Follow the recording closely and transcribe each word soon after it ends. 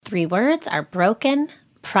3 words are broken,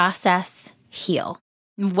 process, heal.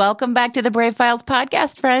 Welcome back to the Brave Files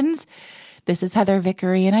podcast, friends. This is Heather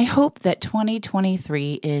Vickery, and I hope that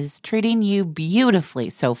 2023 is treating you beautifully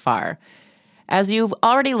so far. As you've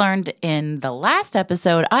already learned in the last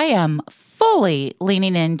episode, I am fully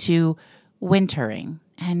leaning into wintering,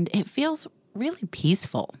 and it feels really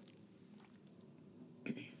peaceful.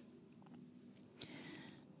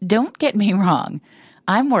 Don't get me wrong.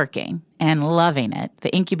 I'm working and loving it.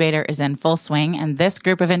 The incubator is in full swing, and this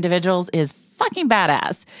group of individuals is fucking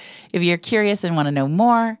badass. If you're curious and want to know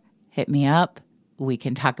more, hit me up. We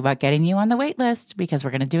can talk about getting you on the wait list because we're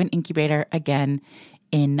going to do an incubator again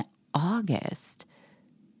in August.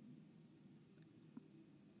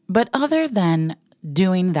 But other than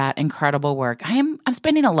doing that incredible work, I'm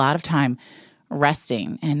spending a lot of time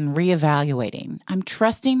resting and reevaluating. I'm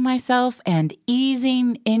trusting myself and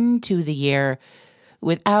easing into the year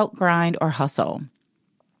without grind or hustle.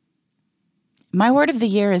 My word of the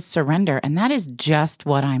year is surrender, and that is just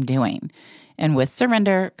what I'm doing. And with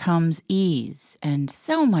surrender comes ease and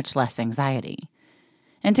so much less anxiety.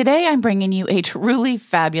 And today I'm bringing you a truly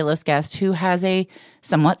fabulous guest who has a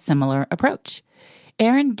somewhat similar approach.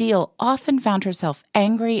 Erin Diehl often found herself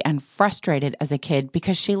angry and frustrated as a kid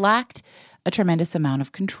because she lacked a tremendous amount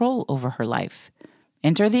of control over her life.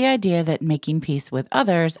 Enter the idea that making peace with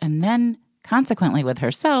others and then consequently with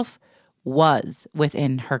herself was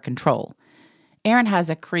within her control. Erin has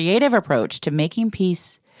a creative approach to making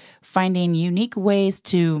peace, finding unique ways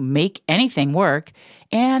to make anything work,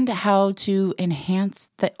 and how to enhance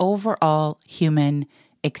the overall human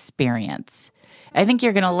experience. I think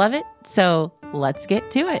you're going to love it, so let's get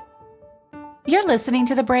to it. You're listening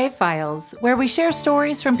to The Brave Files, where we share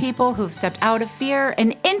stories from people who've stepped out of fear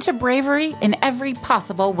and into bravery in every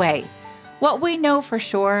possible way. What we know for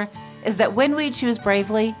sure is that when we choose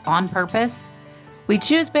bravely on purpose, we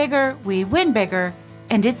choose bigger, we win bigger,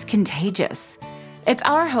 and it's contagious. It's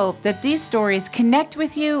our hope that these stories connect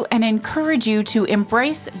with you and encourage you to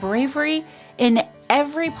embrace bravery in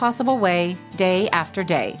every possible way, day after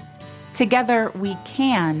day. Together, we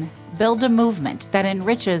can build a movement that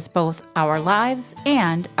enriches both our lives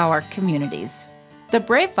and our communities. The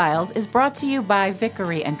Brave Files is brought to you by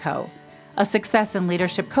Vickery & Co., a success and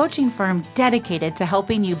leadership coaching firm dedicated to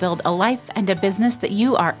helping you build a life and a business that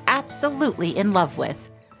you are absolutely in love with.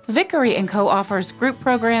 Vickery & Co. offers group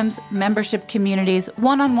programs, membership communities,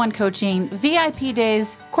 one-on-one coaching, VIP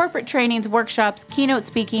days, corporate trainings, workshops, keynote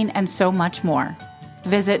speaking, and so much more.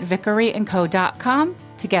 Visit vickeryandco.com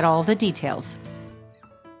to get all the details.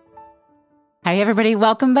 Hi, everybody.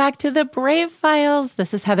 Welcome back to the Brave Files.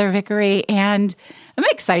 This is Heather Vickery, and I'm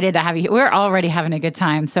excited to have you. We're already having a good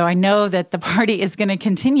time, so I know that the party is going to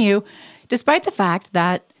continue, despite the fact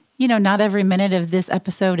that, not every minute of this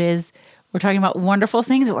episode we're talking about wonderful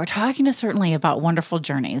things, but we're talking certainly about wonderful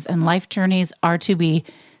journeys, and life journeys are to be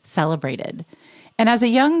celebrated. And as a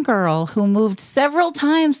young girl who moved several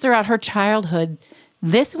times throughout her childhood,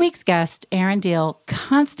 this week's guest, Erin Diehl,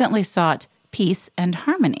 constantly sought peace and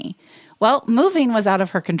harmony. Well, moving was out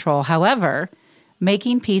of her control. However,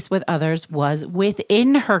 making peace with others was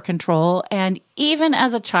within her control. And even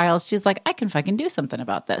as a child, she's like, I can fucking do something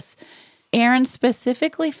about this. Erin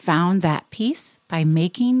specifically found that peace by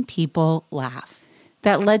making people laugh.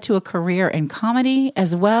 That led to a career in comedy,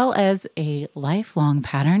 as well as a lifelong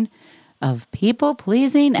pattern of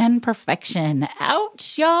people-pleasing and perfection.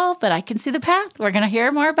 Ouch, y'all, but I can see the path. We're going to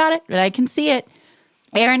hear more about it, but I can see it.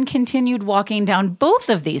 Erin continued walking down both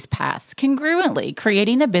of these paths congruently,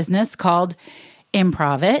 creating a business called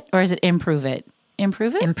Improv It, or is it Improve It?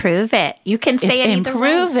 Improve It? Improve It. You can say it either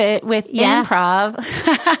way. Improve It with improv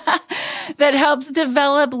that helps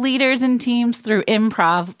develop leaders and teams through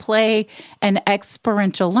improv, play, and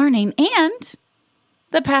experiential learning, and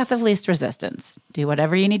the path of least resistance. Do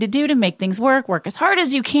whatever you need to do to make things work as hard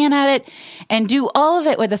as you can at it, and do all of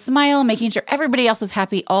it with a smile, making sure everybody else is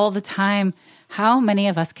happy all the time. How many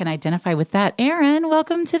of us can identify with that? Erin,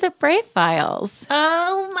 welcome to the Brave Files.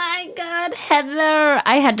 Oh my God, Heather.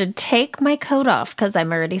 I had to take my coat off because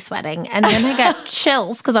I'm already sweating. And then I got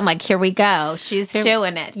chills because I'm like, here we go. She's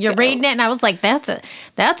doing it. You're reading it. And I was like, that's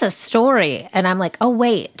a story. And I'm like, oh,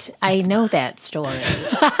 wait, I know that story.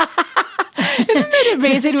 Isn't it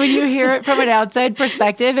amazing when you hear it from an outside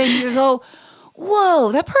perspective and you go,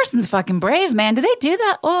 whoa, that person's fucking brave, man. Did they do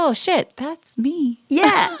that? Oh, shit, that's me.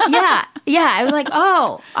 Yeah. I was like,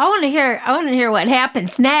 oh, I want to hear what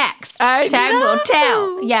happens next. Time will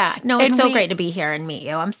tell. Yeah. No, it's so great to be here and meet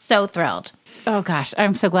you. I'm so thrilled. Oh, gosh,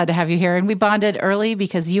 I'm so glad to have you here. And we bonded early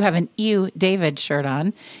because you have an You, David shirt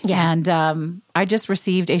on. Yeah. And I just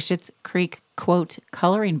received a Schitt's Creek quote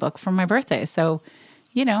coloring book for my birthday. So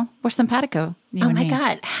we're simpatico. Oh my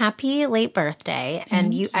God. Happy late birthday.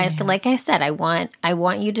 And like I said, I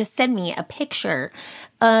want you to send me a picture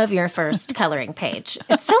of your first coloring page.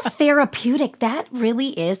 It's so therapeutic. That really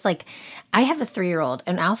is like, I have a 3-year-old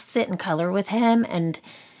and I'll sit and color with him and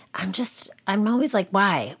I'm always like,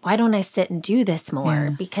 why? Why don't I sit and do this more? Yeah.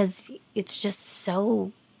 Because it's just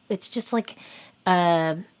like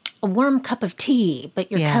a warm cup of tea,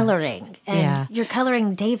 but you're coloring. And you're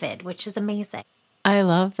coloring David, which is amazing. I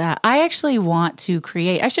love that. I actually want to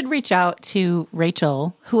create. I should reach out to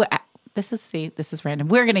Rachel, who this is random.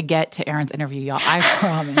 We're going to get to Erin's interview, y'all. I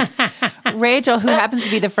promise. Rachel, who happens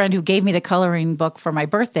to be the friend who gave me the coloring book for my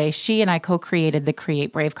birthday, she and I co-created the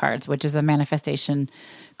Create Brave cards, which is a manifestation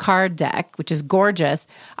card deck, which is gorgeous.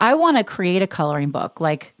 I want to create a coloring book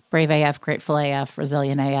like Brave AF, Grateful AF,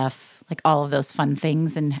 Resilient AF, like all of those fun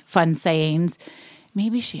things and fun sayings.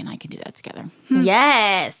 Maybe she and I can do that together.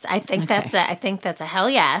 Yes, I think that's a hell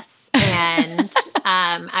yes. And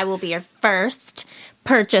I will be your first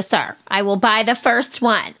purchaser. I will buy the first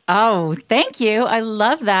one. Oh, thank you. I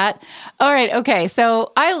love that. All right. Okay.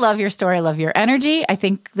 So I love your story. I love your energy. I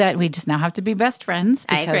think that we just now have to be best friends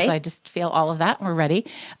because I agree. I just feel all of that. We're ready.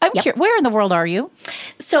 I'm curious, where in the world are you?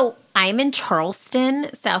 So I'm in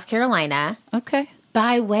Charleston, South Carolina. Okay.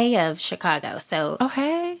 By way of Chicago. So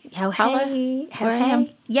hey.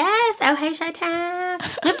 Hey. Yes. Oh, hey, Chi-Town.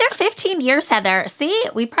 Lived there 15 years, Heather. See,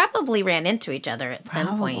 we probably ran into each other at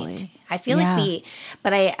some point. I feel like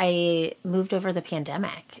but I moved over the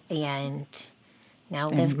pandemic and now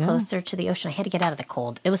live closer to the ocean. I had to get out of the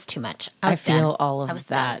cold. It was too much. I feel all of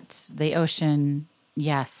that. The ocean.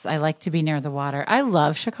 Yes. I like to be near the water. I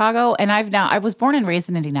love Chicago. And I was born and raised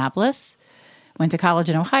in Indianapolis. Went to college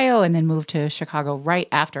in Ohio and then moved to Chicago right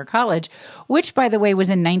after college, which, by the way, was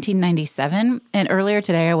in 1997. And earlier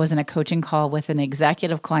today, I was in a coaching call with an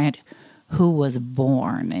executive client who was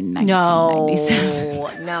born in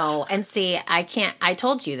 1997. No. And see, I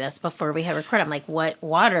told you this before we had recorded. I'm like, what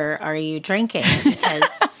water are you drinking? Because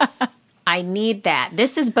I need that.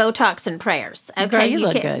 This is Botox and prayers. Okay, girl, you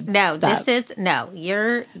look good. No, Stop.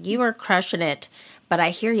 You are crushing it. But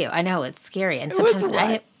I hear you. I know it's scary, and sometimes a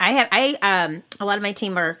lot of my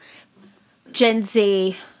team are Gen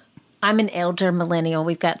Z. I'm an elder millennial.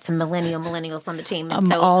 We've got some millennials on the team.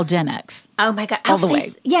 And all Gen X. Oh my God! All the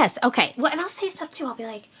way. Yes. Okay. Well, and I'll say stuff too. I'll be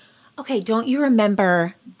like, okay, don't you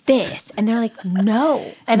remember this? And they're like,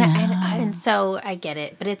 no. And so I get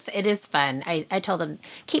it, but it is fun. I told them,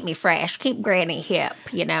 keep me fresh, keep Granny hip,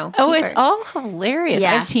 Oh, it's all hilarious.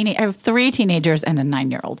 Yeah. I have 3 teenagers and a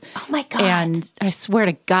 9-year-old. Oh my God. And I swear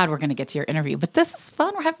to God, we're going to get to your interview, but this is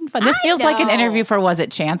fun. We're having fun. This feels like an interview for Was It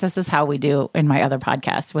Chance? This is how we do in my other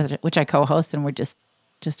podcast, which I co-host, and we're just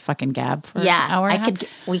fucking gab for an hour and a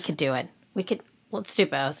half. We could do it. Let's do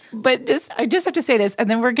both. But I just have to say this, and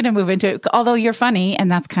then we're going to move into it. Although you're funny,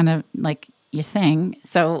 and that's kind of like your thing.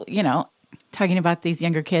 So, talking about these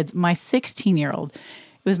younger kids, my 16-year-old, it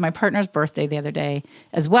was my partner's birthday the other day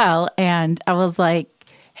as well. And I was like,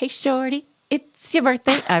 hey, shorty, it's your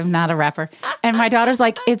birthday. I'm not a rapper. And my daughter's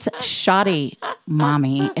like, it's Shotty,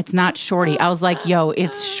 mommy. It's not shorty. I was like, yo,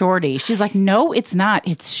 it's shorty. She's like, no, it's not.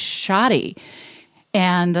 It's Shotty.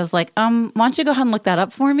 And I was like, why don't you go ahead and look that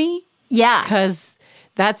up for me? Yeah. Because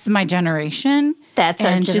that's my generation. That's our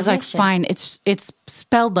generation. And she's like, fine, it's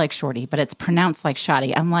spelled like shorty, but it's pronounced like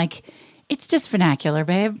shoddy. I'm like, it's just vernacular,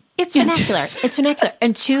 babe. It's vernacular. It's vernacular.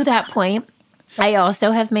 And to that point, I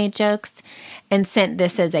also have made jokes and sent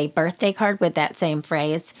this as a birthday card with that same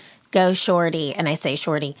phrase, go shorty. And I say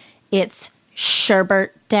shorty, it's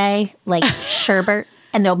sherbet day, like sherbet.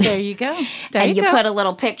 And they'll be, there you go. You put a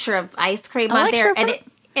little picture of ice cream on there. Sherbet.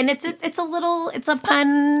 And it's a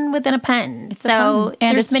pun within a pun. So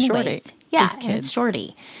and there's it's many shorty. ways. Yeah, and it's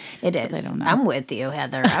shorty. It is. They don't know. I'm with you,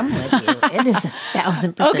 Heather. I'm with you. It is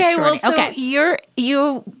 1,000% okay, shorty.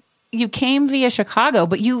 Well, so you came via Chicago,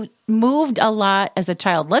 but you moved a lot as a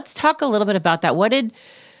child. Let's talk a little bit about that.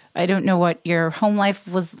 I don't know what your home life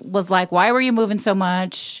was like. Why were you moving so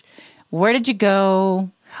much? Where did you go?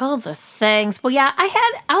 All the things. Well, yeah,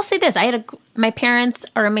 I'll say this. My parents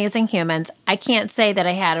are amazing humans. I can't say that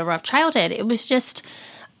I had a rough childhood. It was just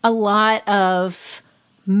a lot of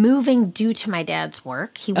moving due to my dad's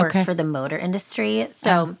work. He worked for the motor industry.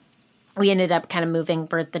 So we ended up kind of moving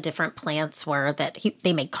where the different plants were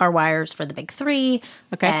they made car wires for the big 3.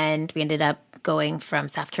 Okay. And we ended up going from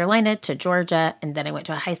South Carolina to Georgia. And then I went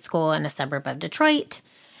to a high school in a suburb of Detroit.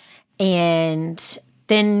 And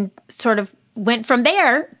then sort of went from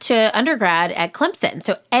there to undergrad at Clemson.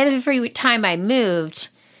 So every time I moved,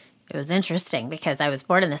 It was interesting because I was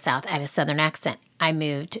born in the South. I had a Southern accent. I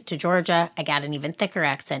moved to Georgia. I got an even thicker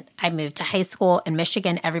accent. I moved to high school in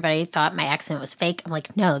Michigan. Everybody thought my accent was fake. I'm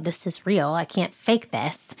like, no, this is real. I can't fake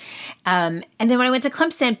this. And then when I went to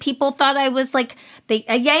Clemson, people thought I was like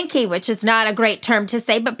a Yankee, which is not a great term to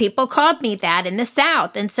say, but people called me that in the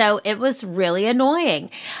South. And so it was really annoying.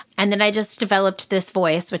 And then I just developed this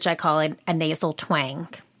voice, which I call a nasal twang.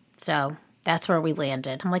 So that's where we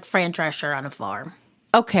landed. I'm like Fran Drescher on a farm.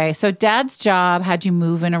 Okay, so Dad's job had you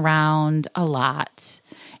moving around a lot.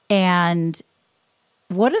 And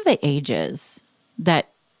what are the ages that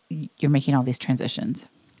you're making all these transitions?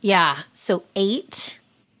 Yeah, so 8,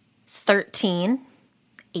 13,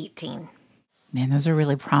 18. Man, those are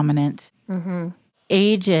really prominent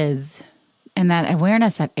ages. And that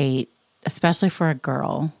awareness at 8, especially for a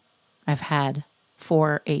girl, I've had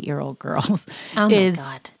 4 8-year-old girls, Oh my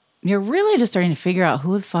God. You're really just starting to figure out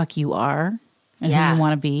who the fuck you are and who you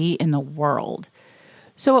want to be in the world.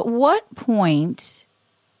 So at what point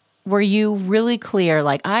were you really clear,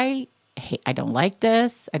 like, I don't like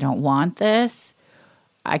this, I don't want this,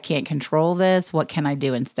 I can't control this, what can I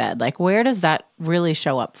do instead? Like, where does that really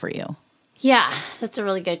show up for you? Yeah, that's a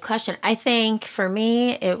really good question. I think for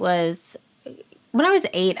me, it was, when I was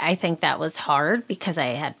 8, I think that was hard because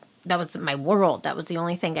that was my world. That was the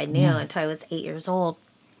only thing I knew until I was 8 years old.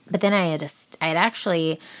 But then I had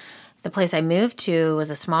actually, the place I moved to was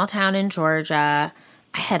a small town in Georgia.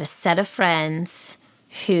 I had a set of friends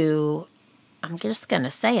who, I'm just going to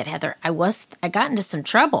say it, Heather, I got into some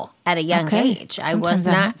trouble at a young age. I was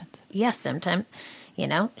not, yes, sometimes,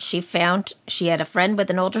 she had a friend with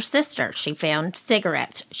an older sister. She found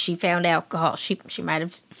cigarettes. She found alcohol. She might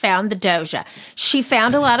have found the Doja. She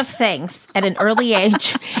found a lot of things at an early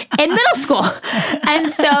age in middle school.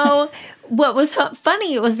 And so what was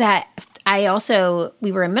funny was that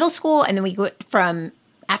we were in middle school, and then we go from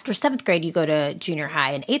after 7th grade, you go to junior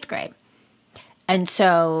high and 8th grade. And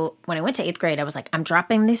so when I went to 8th grade, I was like, I'm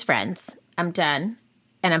dropping these friends. I'm done.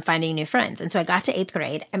 And I'm finding new friends. And so I got to 8th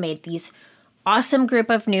grade. I made these awesome group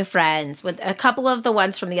of new friends with a couple of the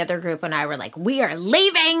ones from the other group. And I were like, we are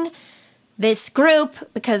leaving this group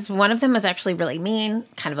because one of them was actually really mean,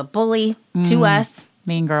 kind of a bully to us.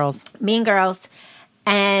 Mean girls.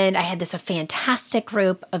 And I had a fantastic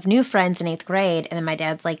group of new friends in 8th grade. And then my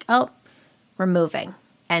dad's like, oh, we're moving.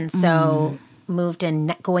 And so moved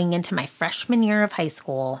in going into my freshman year of high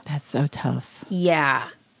school. That's so tough. Yeah.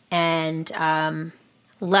 And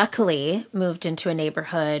luckily moved into a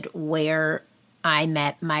neighborhood where I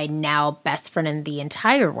met my now best friend in the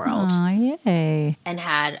entire world. Oh, yay. And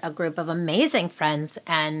had a group of amazing friends.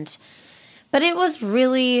 But it was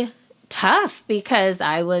really tough because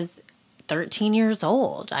I was 13 years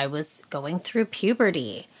old. I was going through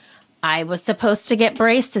puberty. I was supposed to get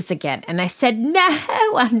braces again. And I said, no,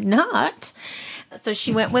 I'm not. So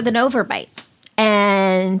she went with an overbite.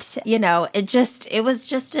 And, it was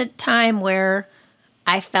just a time where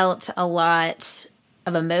I felt a lot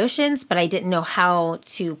of emotions, but I didn't know how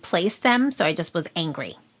to place them. So I just was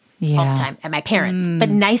angry all the time at my parents, but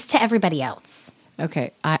nice to everybody else.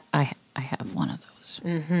 Okay. I have one of those.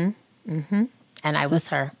 And I was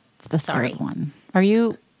her. It's the third one. Do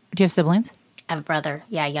you have siblings? I have a brother.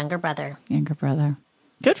 Yeah, younger brother. Younger brother.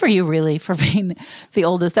 Good for you, really, for being the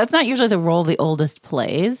oldest. That's not usually the role the oldest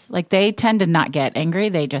plays. Like, they tend to not get angry.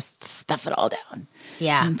 They just stuff it all down.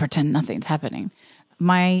 Yeah. And pretend nothing's happening.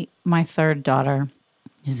 My third daughter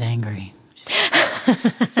is angry.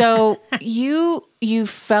 So you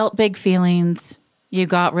felt big feelings. You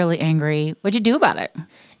got really angry. What'd you do about it?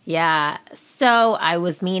 Yeah. So I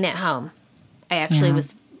was mean at home. I actually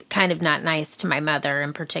was kind of not nice to my mother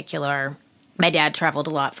in particular. My dad traveled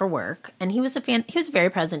a lot for work, and he was a very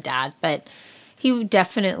present dad, but he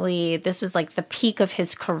definitely, this was like the peak of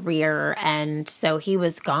his career, and so he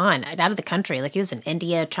was gone out of the country. Like, he was in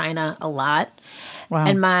India, China a lot. Wow.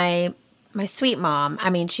 And my sweet mom,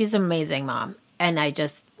 I mean, she's an amazing mom, and I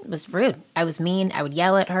just was rude. I was mean. I would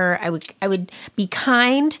yell at her. I would be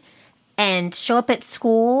kind and show up at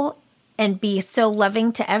school and be so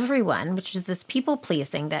loving to everyone, which is this people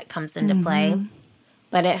pleasing that comes into play.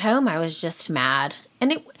 But at home, I was just mad.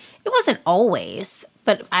 And it wasn't always,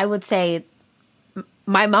 but I would say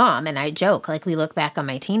my mom and I joke, like, we look back on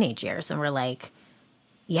my teenage years and we're like,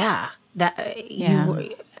 I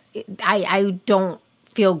don't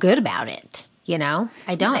feel good about it.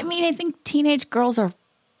 I don't. I mean, I think teenage girls are,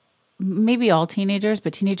 maybe all teenagers,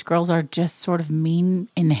 but teenage girls are just sort of mean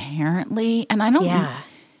inherently. And I don't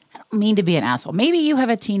mean to be an asshole. Maybe you have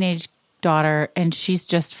a teenage daughter and she's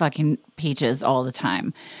just fucking peaches all the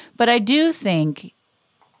time. But I do think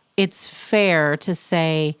it's fair to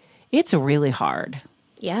say it's really hard.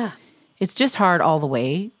 Yeah. It's just hard all the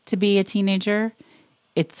way to be a teenager.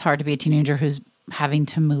 It's hard to be a teenager who's having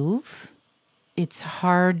to move. It's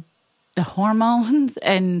hard, the hormones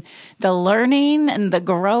and the learning and the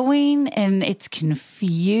growing, and it's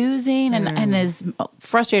confusing. And as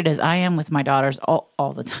frustrated as I am with my daughters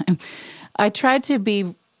all the time, I try to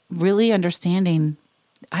be really understanding.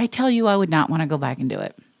 I tell you, I would not want to go back and do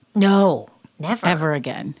it. No, never. Ever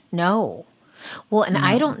again. No. Well, and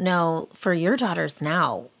I don't know for your daughters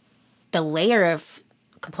now, the layer of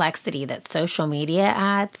complexity that social media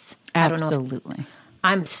adds. Absolutely.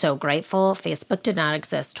 I'm so grateful. Facebook did not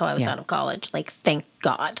exist till I was out of college. Like, thank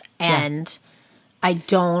God. And I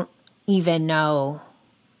don't even know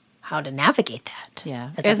how to navigate that.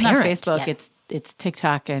 Yeah. As It's a not parent Facebook. yet. It's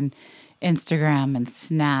TikTok and Instagram and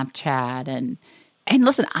Snapchat and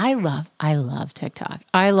listen, I love TikTok.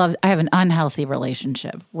 I have an unhealthy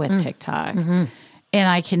relationship with TikTok. And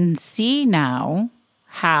I can see now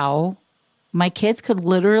how my kids could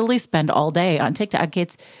literally spend all day on TikTok.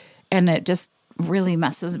 And it just really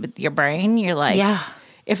messes with your brain. You're like,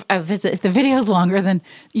 if the video's longer than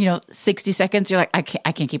 60 seconds, you're like, I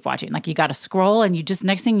can't keep watching. Like, you got to scroll, and you just,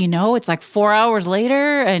 next thing you know, it's like 4 hours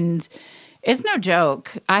later, and it's no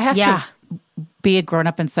joke. I have to be a grown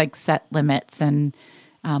up and set limits, and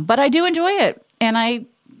but I do enjoy it, and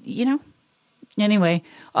anyway,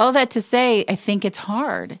 all that to say, I think it's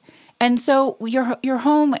hard, and so you're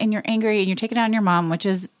home and you're angry and you're taking it on your mom, which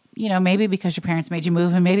is, maybe because your parents made you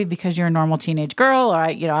move, and maybe because you're a normal teenage girl, or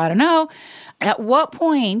I don't know. At what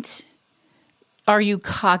point are you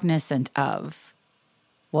cognizant of,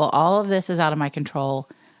 well, all of this is out of my control,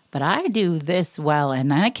 but I do this well,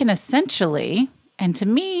 and I can essentially, and to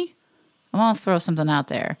me, I want to throw something out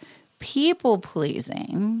there. People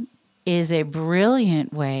pleasing is a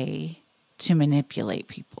brilliant way to manipulate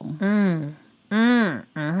people. And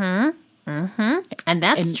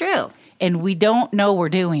that's true. And we don't know we're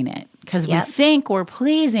doing it because we think we're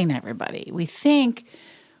pleasing everybody. We think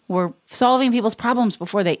we're solving people's problems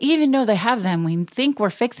before they even know they have them. We think we're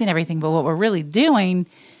fixing everything, but what we're really doing,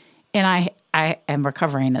 and I am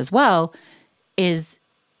recovering as well, is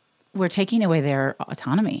we're taking away their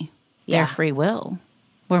autonomy, their free will.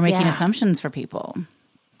 We're making assumptions for people.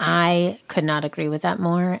 I could not agree with that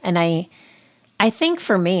more. And I think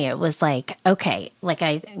for me, it was like, okay, like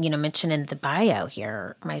I mentioned in the bio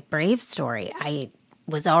here, my Brave story, I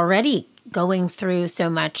was already going through so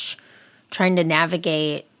much trying to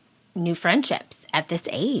navigate new friendships at this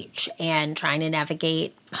age and trying to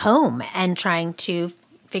navigate home and trying to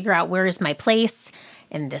figure out where is my place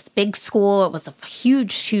in this big school. It was a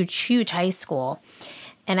huge high school.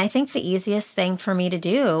 And I think the easiest thing for me to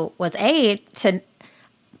do was to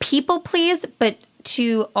people please, but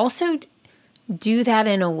to also do that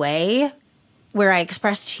in a way where I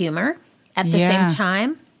expressed humor at the same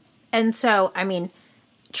time. And so, I mean,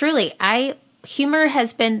 truly, humor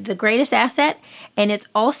has been the greatest asset. And it's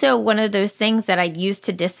also one of those things that I use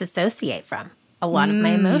to disassociate from a lot of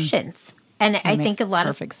my emotions. And I think a lot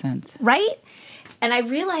of perfect sense. Right? And I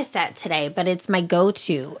realized that today, but it's my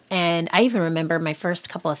go-to. And I even remember my first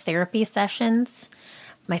couple of therapy sessions.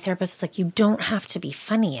 My therapist was like, you don't have to be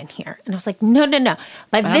funny in here. And I was like, no.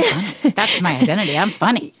 Like this. That's my identity. I'm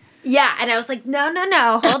funny. Yeah. And I was like,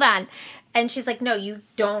 no. Hold on. And she's like, no, you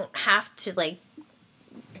don't have to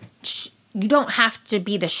you don't have to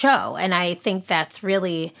be the show. And I think that's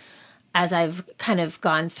really, as I've kind of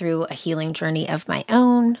gone through a healing journey of my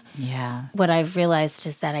own. Yeah. What I've realized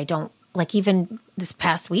is that I don't, like, even this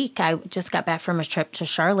past week, I just got back from a trip to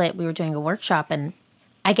Charlotte. We were doing a workshop, and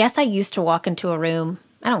I guess I used to walk into a room.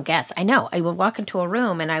 I don't guess. I know. I would walk into a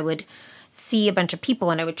room, and I would see a bunch of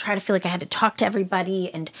people, and I would try to feel like I had to talk to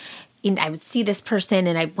everybody, and I would see this person,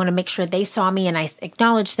 and I want to make sure they saw me, and I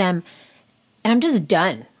acknowledge them, and I'm just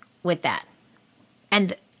done with that.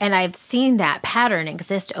 And I've seen that pattern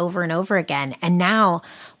exist over and over again, and now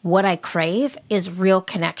what I crave is real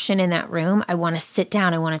connection in that room. I want to sit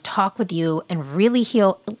down. I want to talk with you and really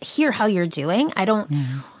hear how you're doing. I don't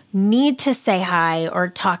need to say hi or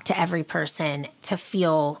talk to every person to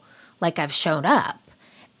feel like I've shown up.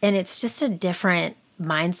 And it's just a different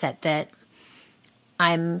mindset that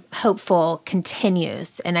I'm hopeful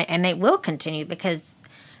continues. And it will continue because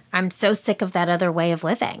I'm so sick of that other way of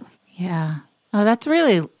living. Yeah. Oh, that's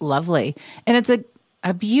really lovely. And it's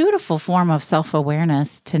a beautiful form of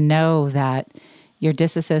self-awareness to know that you're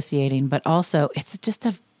disassociating, but also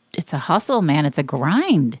it's a hustle, man. It's a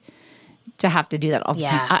grind to have to do that all the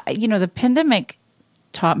time. The pandemic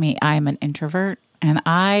taught me I'm an introvert, and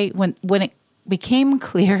when it became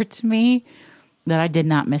clear to me that I did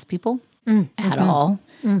not miss people at all,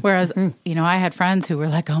 Whereas, I had friends who were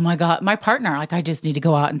like, oh my God, my partner, like, I just need to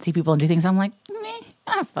go out and see people and do things. I'm like,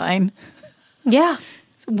 I'm fine. Yeah.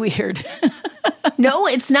 It's weird. No,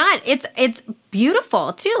 it's not. It's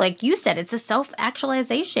beautiful too. Like you said, it's a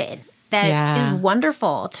self-actualization that is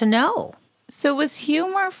wonderful to know. So was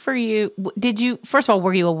humor for you, first of all,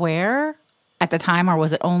 were you aware at the time, or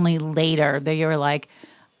was it only later that you were like,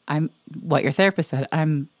 what your therapist said,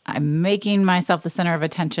 I'm making myself the center of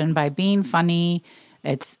attention by being funny.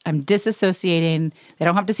 I'm disassociating. They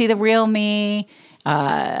don't have to see the real me.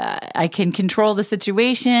 I can control the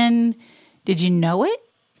situation. Did you know it?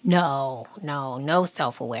 No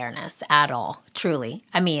self-awareness at all, truly.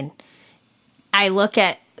 I mean, I look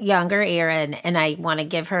at younger Erin and I want to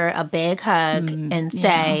give her a big hug and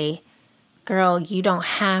say, girl, you don't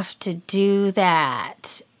have to do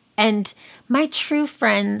that. And my true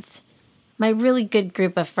friends, my really good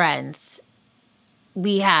group of friends,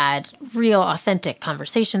 we had real authentic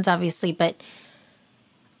conversations, obviously, but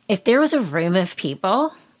if there was a room of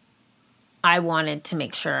people, I wanted to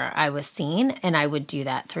make sure I was seen, and I would do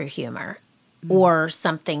that through humor or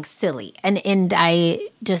something silly. And I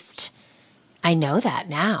know that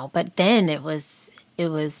now, but then it was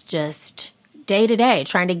just day to day,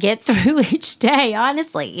 trying to get through each day,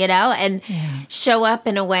 honestly, and show up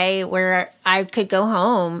in a way where I could go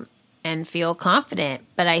home and feel confident.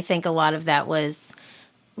 But I think a lot of that was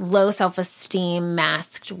low self-esteem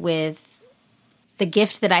masked with the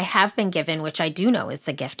gift that I have been given, which I do know is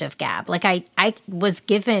the gift of gab. Like I was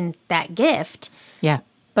given that gift,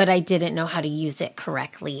 but I didn't know how to use it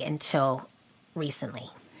correctly until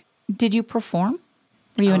recently. Did you perform?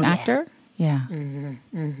 Were you an actor? Yeah.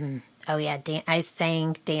 Oh, yeah. I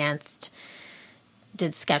sang, danced,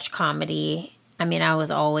 did sketch comedy. I mean, I was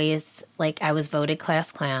always, I was voted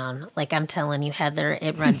class clown. Like, I'm telling you, Heather,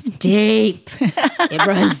 it runs deep. It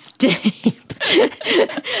runs deep.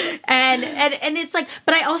 and it's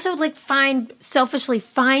but I also, selfishly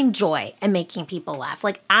find joy in making people laugh.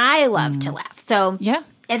 Like, I love to laugh. So,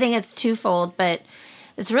 I think it's twofold, but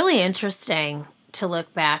it's really interesting to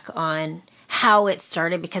look back on how it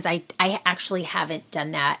started, because I actually haven't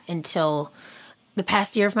done that until the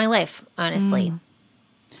past year of my life, honestly.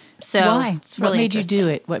 So why? What made you do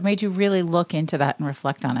it? What made you really look into that and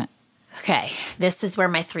reflect on it? Okay, this is where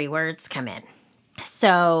my 3 words come in.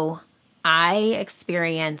 So I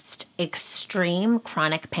experienced extreme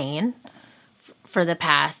chronic pain for the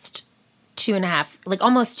past 2.5,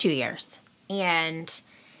 almost 2 years. And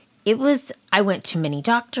I went to many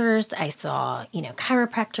doctors. I saw,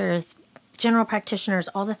 chiropractors, general practitioners,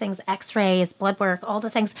 all the things, x-rays, blood work, all the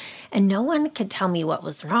things. And no one could tell me what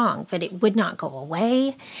was wrong, but it would not go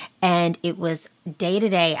away. And it was day to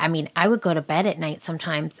day. I mean, I would go to bed at night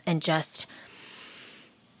sometimes and just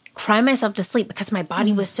cry myself to sleep because my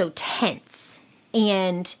body was so tense.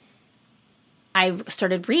 And I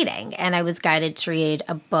started reading, and I was guided to read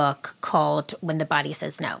a book called When the Body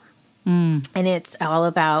Says No. And it's all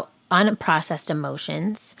about unprocessed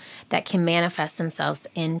emotions that can manifest themselves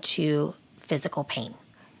into physical pain.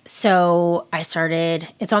 So I started,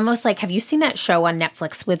 it's almost like, have you seen that show on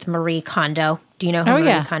Netflix with Marie Kondo? Do you know who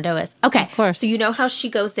Marie Kondo is? Okay. Of course. So you know how she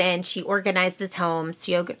goes in, she organizes homes,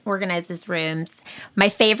 she organizes rooms. My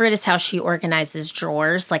favorite is how she organizes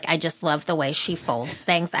drawers. I just love the way she folds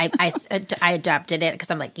things. I adopted it because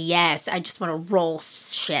I'm like, yes, I just want to roll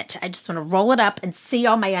shit. I just want to roll it up and see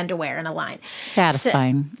all my underwear in a line.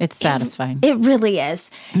 Satisfying. It's satisfying. It really is.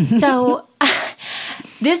 So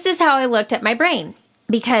this is how I looked at my brain,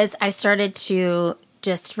 because I started to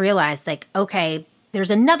just realize, okay,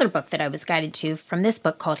 there's another book that I was guided to from this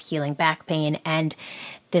book called Healing Back Pain. And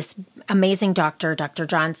this amazing doctor, Dr.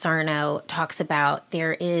 John Sarno, talks about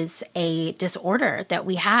there is a disorder that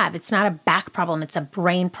we have. It's not a back problem, it's a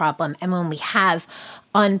brain problem. And when we have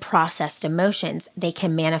unprocessed emotions, they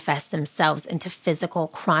can manifest themselves into physical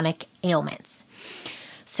chronic ailments.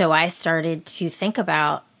 So I started to think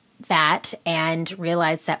about that and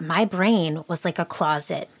realized that my brain was like a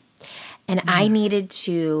closet. And I needed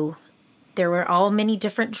to, there were all many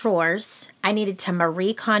different drawers. I needed to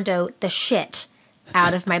Marie Kondo the shit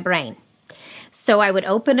out of my brain. So I would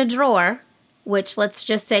open a drawer, which let's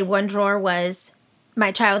just say one drawer was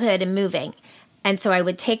my childhood and moving. And so I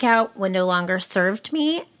would take out what no longer served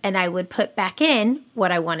me, and I would put back in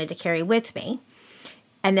what I wanted to carry with me.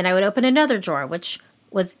 And then I would open another drawer, which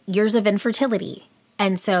was years of infertility.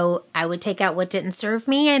 And so I would take out what didn't serve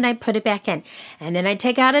me and I'd put it back in. And then I'd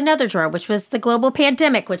take out another drawer, which was the global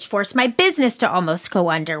pandemic, which forced my business to almost go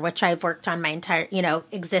under, which I've worked on my entire,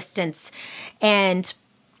 existence, and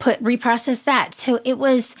reprocess that. So it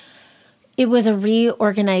was It was a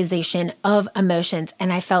reorganization of emotions,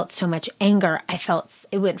 and I felt so much anger.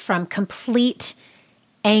 It went from complete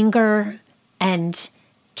anger and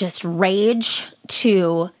just rage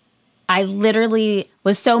to, I literally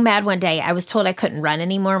was so mad one day. I was told I couldn't run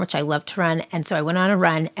anymore, which I love to run. And so I went on a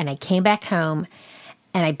run and I came back home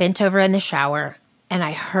and I bent over in the shower and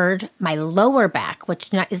I heard my lower back, which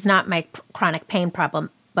is not my chronic pain problem,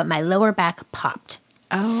 but my lower back popped.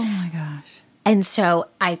 Oh my gosh. And so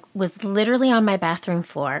I was literally on my bathroom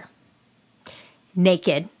floor,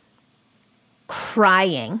 naked,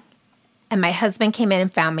 crying. And my husband came in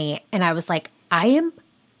and found me. And I was like, I am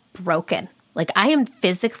broken. Like, I am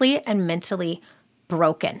physically and mentally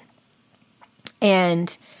broken.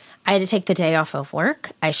 And I had to take the day off of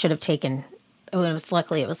work. I should have taken,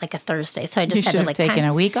 luckily it was like a Thursday. So I just had to like taken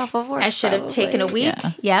a week off of work. I should have taken a week.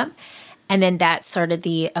 Yeah. And then that started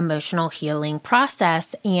the emotional healing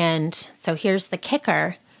process. And so here's the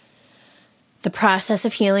kicker. The process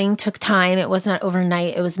of healing took time. It was not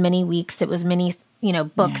overnight. It was many weeks. It was many,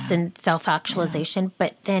 books and self-actualization. Yeah.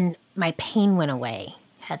 But then my pain went away,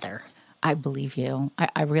 Heather. I believe you.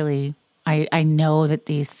 I really know that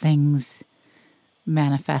these things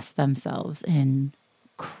manifest themselves in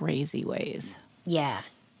crazy ways. Yeah.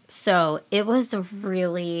 So it was a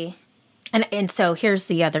really... And so here's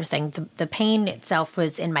the other thing. The pain itself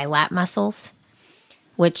was in my lat muscles,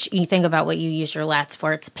 which you think about what you use your lats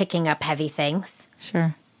for. It's picking up heavy things.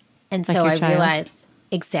 Sure. And like so I realized,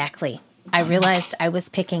 exactly. I realized I was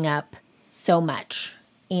picking up so much.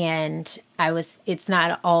 And it's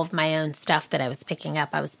not all of my own stuff that I was picking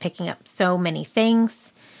up. I was picking up so many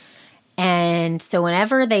things. And so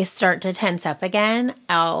whenever they start to tense up again,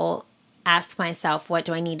 I'll ask myself, what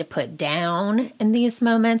do I need to put down in these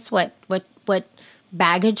moments? What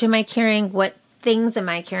baggage am I carrying? What things am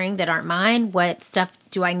I carrying that aren't mine? What stuff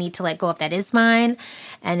do I need to let go of that is mine?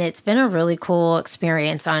 And it's been a really cool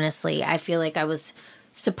experience, honestly. I feel like I was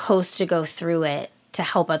supposed to go through it to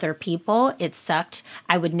help other people. It sucked.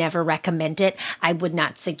 I would never recommend it. I would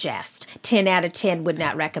not suggest. 10 out of 10 would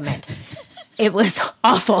not recommend. It was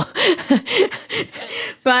awful.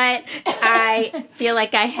 But I feel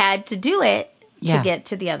like I had to do it to get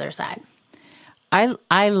to the other side.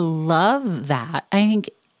 I love that. I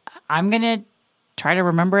think I'm going to try to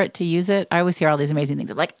remember it, to use it. I always hear all these amazing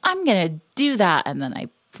things. I'm like, I'm going to do that. And then I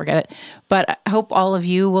forget it. But I hope all of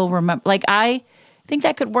you will remember. Like, I think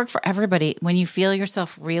that could work for everybody. When you feel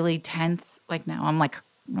yourself really tense, like now I'm like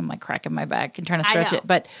cracking my back and trying to stretch it.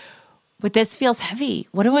 But this feels heavy.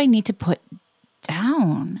 What do I need to put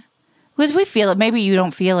down? Because we feel it. Maybe you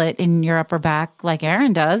don't feel it in your upper back like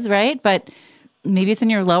Erin does, right? But maybe it's in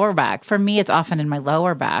your lower back. For me, it's often in my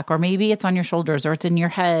lower back. Or maybe it's on your shoulders, or it's in your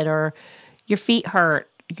head, or your feet hurt.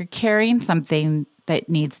 You're carrying something that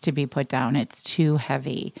needs to be put down. It's too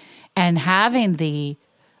heavy. And having the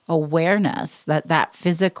awareness that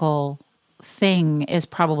physical thing is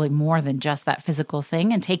probably more than just that physical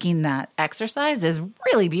thing, and taking that exercise is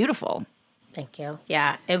really beautiful. Thank you.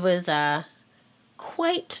 Yeah, it was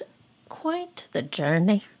quite the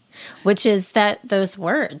journey, which is those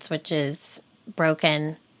words, which is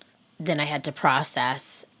broken, then I had to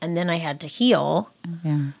process, and then I had to heal.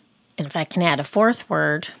 Yeah. And if I can add a fourth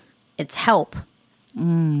word, it's help.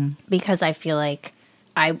 Because I feel like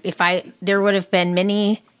there would have been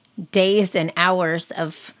many days and hours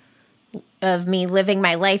of me living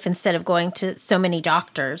my life instead of going to so many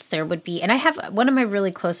doctors. There would be, and I have one of my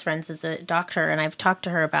really close friends is a doctor, and I've talked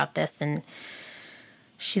to her about this, and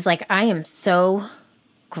she's like, I am so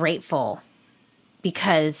grateful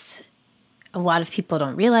because a lot of people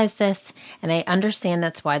don't realize this, and I understand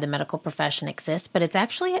that's why the medical profession exists, but it's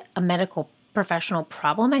actually a medical professional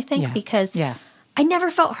problem, I think, because I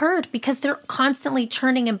never felt heard because they're constantly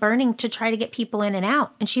churning and burning to try to get people in and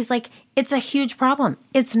out. And she's like, it's a huge problem.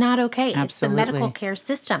 It's not okay. Absolutely. It's the medical care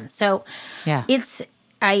system. So it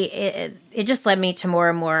just led me to more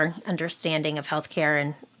and more understanding of healthcare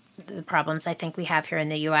and the problems I think we have here in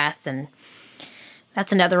the U.S. And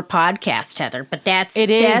that's another podcast, Heather. But it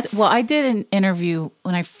is. Well, I did an interview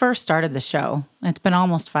when I first started the show. It's been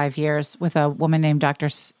almost 5 years, with a woman named Dr.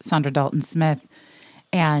 Sandra Dalton Smith.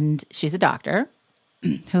 And she's a doctor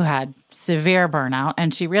who had severe burnout.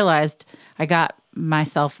 And she realized, I got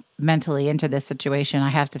myself mentally into this situation. I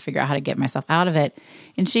have to figure out how to get myself out of it.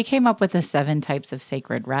 And she came up with the 7 types of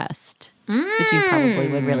sacred rest, which you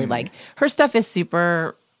probably would really like. Her stuff is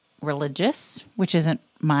super religious, which isn't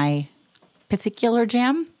my particular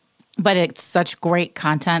jam, but it's such great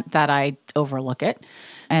content that I overlook it.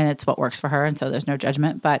 And it's what works for her. And so there's no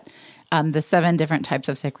judgment. But the 7 different types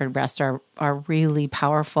of sacred rest are really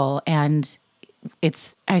powerful. And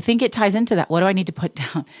I think it ties into that. What do I need to put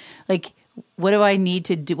down? Like, What do I need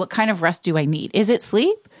to do? What kind of rest do I need? Is it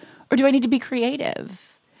sleep or do I need to be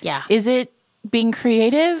creative? Yeah. Is it being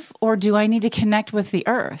creative or do I need to connect with the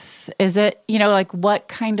earth? Is it, like what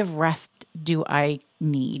kind of rest do I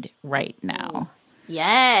need right now?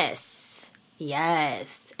 Yes.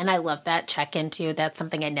 Yes. And I love that check-in too. That's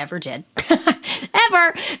something I never did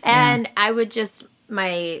ever. And I would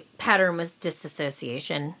my pattern was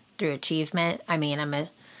disassociation through achievement. I mean, I'm a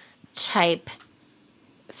type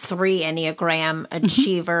 3 Enneagram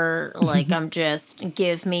achiever. Like I'm just,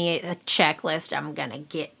 give me a checklist. I'm going to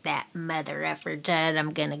get that mother effer done.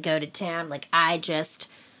 I'm going to go to town. Like I just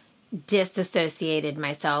disassociated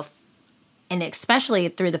myself. And especially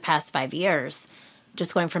through the past 5 years,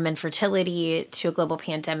 just going from infertility to a global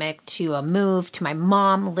pandemic to a move to my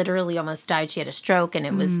mom literally almost died. She had a stroke and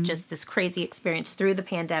it was just this crazy experience through the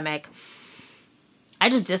pandemic. I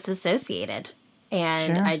just disassociated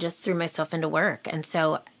and I just threw myself into work. And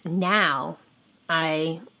so now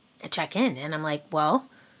I check in and I'm like, well,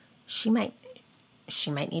 she might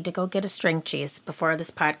need to go get a string cheese before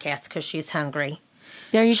this podcast because she's hungry.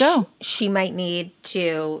 There you go. She might need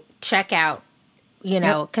to check out,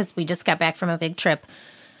 because we just got back from a big trip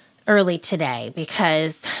early today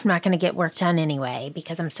because I'm not going to get work done anyway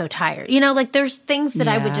because I'm so tired. Like there's things that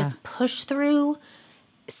I would just push through,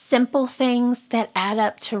 simple things that add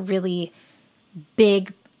up to really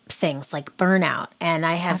big things like burnout. And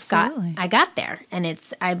I got there and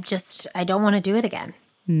I don't want to do it again.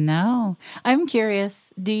 No, I'm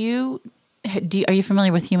curious. Are you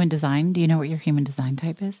familiar with human design? Do you know what your human design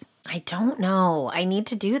type is? I don't know. I need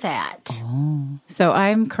to do that. Oh. So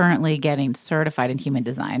I'm currently getting certified in human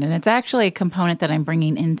design, and it's actually a component that I'm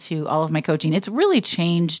bringing into all of my coaching. It's really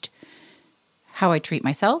changed how I treat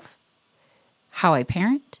myself, how I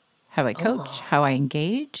parent, how I coach, how I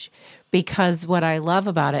engage, because what I love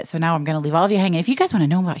about it, so now I'm going to leave all of you hanging. If you guys want to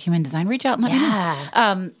know about human design, reach out and let me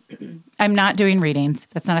know. I'm not doing readings.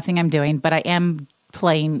 That's not a thing I'm doing, but I am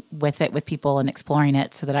playing with it with people and exploring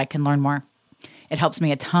it so that I can learn more. It helps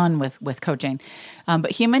me a ton with coaching.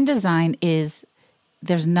 But human design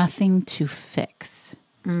there's nothing to fix.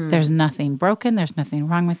 There's nothing broken. There's nothing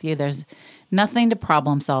wrong with you. There's nothing to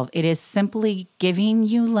problem solve. It is simply giving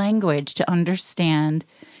you language to understand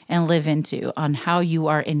and live into on how you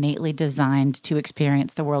are innately designed to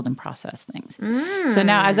experience the world and process things. So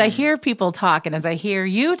now as I hear people talk and as I hear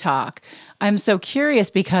you talk, I'm so curious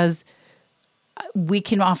because we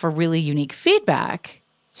can offer really unique feedback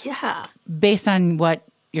based on what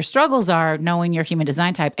your struggles are, knowing your human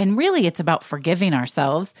design type. And really, it's about forgiving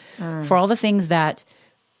ourselves for all the things that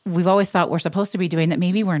we've always thought we're supposed to be doing that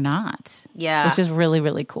maybe we're not. Yeah. Which is really,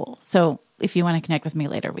 really cool. So if you want to connect with me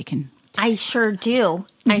later, we can. I sure do.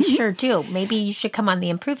 Maybe you should come on the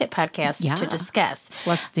Improve It podcast to discuss.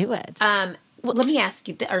 Let's do it. Well, let me ask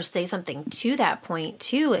you or say something to that point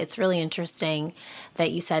too. It's really interesting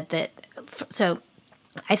that you said that. So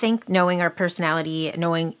I think knowing our personality,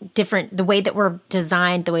 knowing the way that we're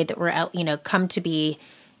designed, the way that we're, come to be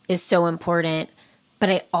is so important.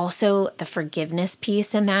 But the forgiveness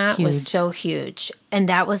piece in that was so huge. And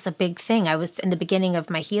that was a big thing. I was in the beginning of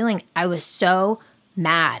my healing, I was so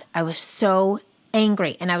mad. I was so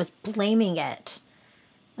angry and I was blaming it.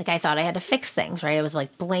 Like I thought I had to fix things, right? I was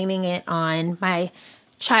like blaming it on my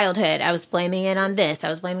childhood. I was blaming it on this. I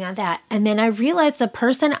was blaming it on that. And then I realized the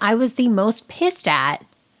person I was the most pissed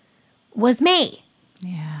was me.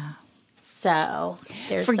 Yeah. So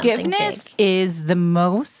there's forgiveness is the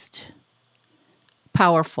most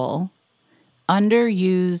powerful,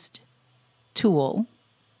 underused tool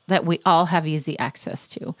that we all have easy access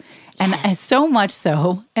to. And so much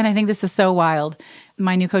so, and I think this is so wild,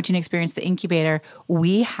 my new coaching experience, the incubator,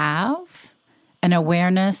 we have an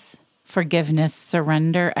awareness, forgiveness,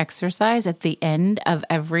 surrender exercise at the end of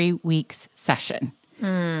every week's session.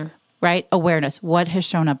 Right? Awareness. What has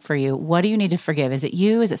shown up for you? What do you need to forgive? Is it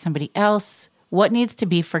you? Is it somebody else? What needs to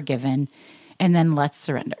be forgiven? And then let's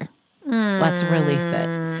surrender. Let's release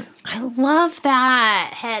it. I love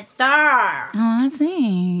that, Heather. Oh,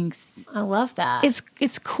 thanks. I love that.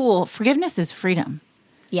 It's cool. Forgiveness is freedom.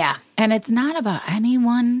 Yeah. And it's not about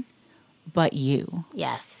anyone but you.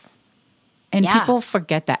 Yes. And people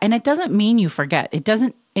forget that. And it doesn't mean you forget. It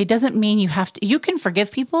doesn't mean you have to. You can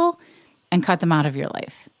forgive people and cut them out of your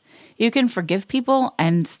life. You can forgive people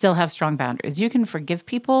and still have strong boundaries. You can forgive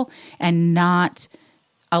people and not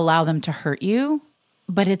allow them to hurt you.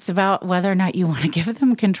 But it's about whether or not you want to give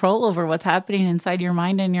them control over what's happening inside your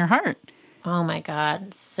mind and your heart. Oh my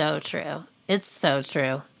God. So true. It's so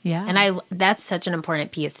true. Yeah. And that's such an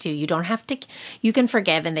important piece too. You can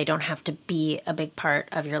forgive and they don't have to be a big part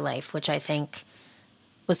of your life, which I think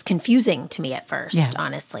was confusing to me at first,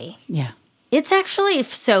 honestly. Yeah. It's actually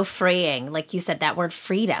so freeing. Like you said, that word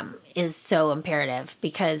freedom is so imperative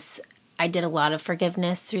because I did a lot of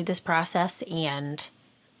forgiveness through this process, and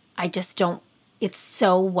I just don't, it's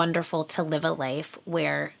so wonderful to live a life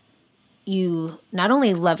where you not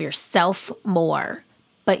only love yourself more,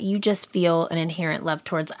 but you just feel an inherent love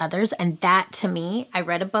towards others. And that, to me, I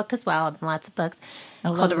read a book as well, lots of books,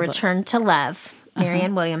 called A Return to Love,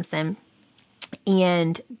 Marianne Williamson.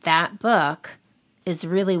 And that book is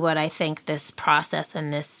really what I think this process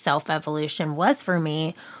and this self-evolution was for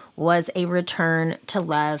me, was a return to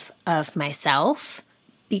love of myself,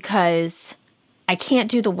 because I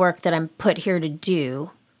can't do the work that I'm put here to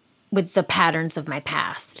do with the patterns of my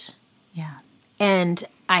past. Yeah. And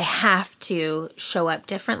I have to show up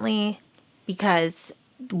differently because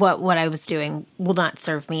what I was doing will not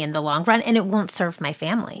serve me in the long run, and it won't serve my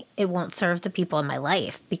family. It won't serve the people in my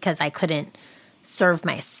life because I couldn't serve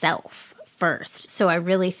myself first. So I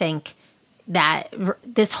really think that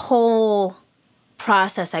this whole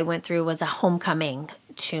process I went through was a homecoming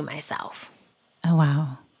to myself. Oh,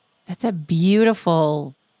 wow. It's a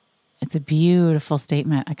beautiful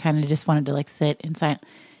statement. I kind of just wanted to like sit inside.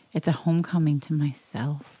 It's a homecoming to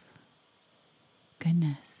myself.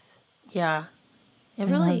 Goodness. Yeah. It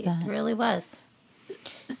really was.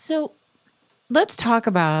 So let's talk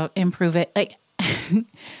about Improve It. Like,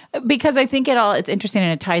 because I think it's interesting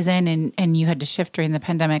and it ties in, and you had to shift during the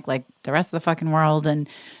pandemic like the rest of the fucking world. And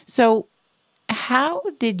so how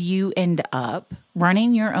did you end up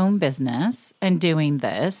running your own business and doing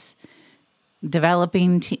this,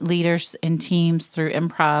 developing leaders and teams through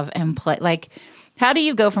improv and play? Like, how do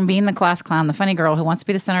you go from being the class clown, the funny girl who wants to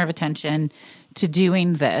be the center of attention, to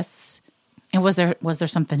doing this? And was there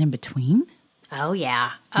something in between? Oh,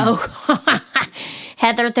 yeah. Oh,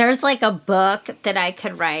 Heather, there's like a book that I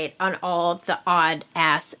could write on all the odd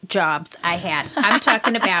ass jobs I had. I'm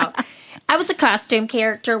talking about, I was a costume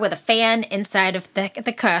character with a fan inside of the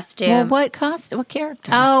costume. Well, what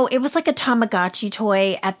character? Oh, it was like a Tamagotchi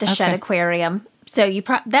toy at the Shed Aquarium. So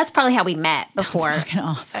that's probably how we met before. That's fucking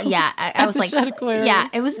awesome. Yeah, I was like, Shed Aquarium. Yeah,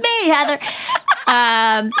 it was me, Heather.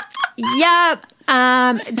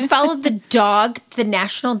 Followed the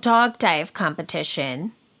National Dog Dive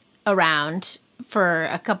competition around for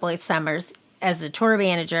a couple of summers as a tour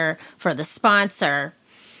manager for the sponsor.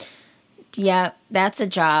 Yeah, that's a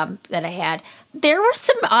job that I had. There were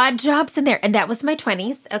some odd jobs in there, and that was my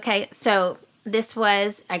 20s. Okay, so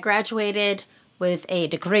I graduated with a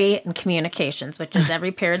degree in communications, which is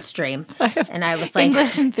every parent's dream. And I was like,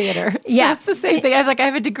 English and theater. Yeah. It's the same thing. I was like, I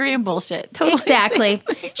have a degree in bullshit. Totally. Exactly.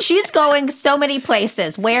 She's going so many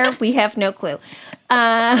places where we have no clue.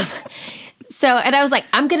 And I was like,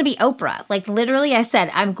 I'm going to be Oprah. Like, literally, I said,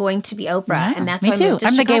 I'm going to be Oprah. Yeah, and that's me why I too. moved to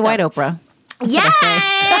I'm Chicago. the gay white Oprah. That's yes.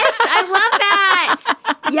 I love that.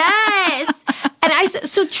 Yes. And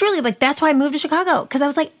so truly, like, that's why I moved to Chicago. Because I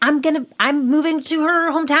was like, I'm moving to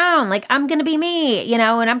her hometown. Like, I'm going to be me, and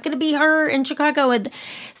I'm going to be her in Chicago. And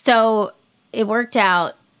so it worked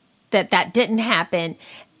out that didn't happen.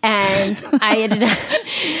 And I ended up,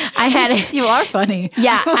 You are funny.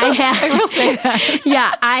 Yeah, I will say that.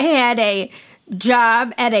 Yeah, I had a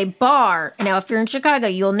job at a bar. Now, if you're in Chicago,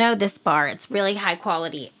 you'll know this bar. It's really high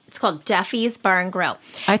quality. It's called Duffy's Bar and Grill.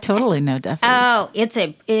 I totally know Duffy's. Oh, it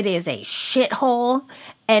is a shithole,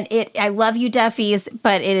 and I love you, Duffy's,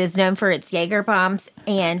 but it is known for its Jaeger bombs,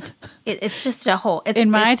 and it's just a hole.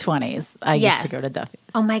 In my 20s, I used to go to Duffy's.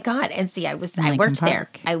 Oh my God! And see, I worked there.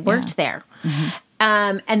 I worked there.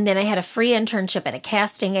 Mm-hmm. And then I had a free internship at a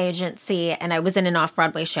casting agency, and I was in an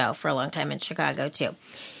off-Broadway show for a long time in Chicago too.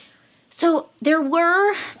 So there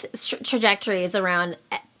were trajectories around.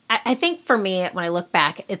 I think for me, when I look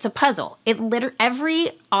back, it's a puzzle.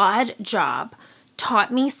 Every odd job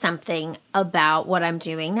taught me something about what I'm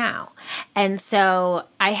doing now. And so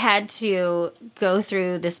I had to go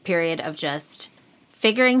through this period of just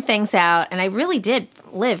figuring things out. And I really did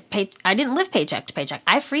I didn't live paycheck to paycheck.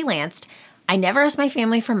 I freelanced. I never asked my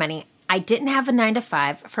family for money. I didn't have a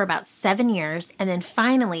 9-to-5 for about 7 years. And then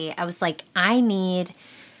finally, I was like, I need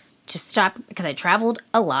to stop because I traveled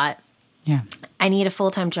a lot. Yeah. I need a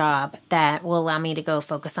full-time job that will allow me to go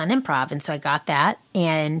focus on improv. And so I got that.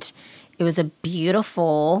 And it was a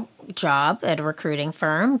beautiful job at a recruiting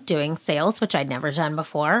firm doing sales, which I'd never done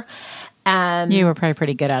before. You were probably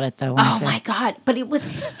pretty good at it, though, weren't you? My God. But it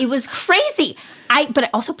was crazy.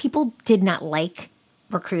 But also people did not like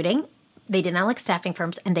recruiting. They did not like staffing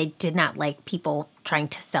firms, and they did not like people trying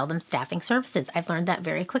to sell them staffing services. I've learned that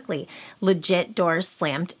very quickly. Legit doors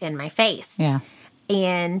slammed in my face. Yeah.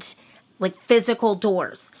 And like physical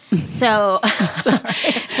doors. So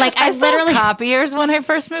like I saw literally copiers when I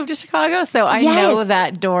first moved to Chicago, so I know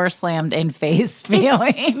that door slammed in face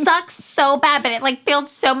feeling. It sucks so bad, but it like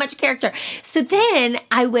builds so much character. So then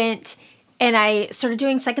I went and I started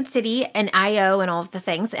doing Second City and IO and all of the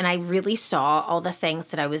things, and I really saw all the things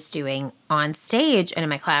that I was doing on stage and in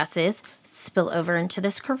my classes spill over into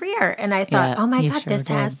this career. And I thought, oh my God, this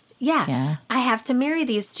has, I have to marry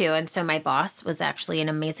these two. And so my boss was actually an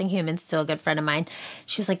amazing human, still a good friend of mine.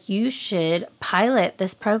 She was like, you should pilot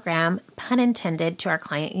this program, pun intended, to our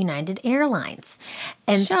client, United Airlines.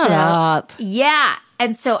 And Shut up. Yeah.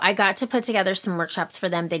 And so I got to put together some workshops for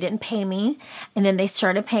them. They didn't pay me. And then they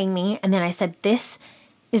started paying me. And then I said, this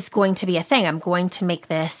is going to be a thing. I'm going to make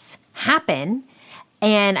this happen.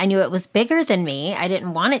 And I knew it was bigger than me. I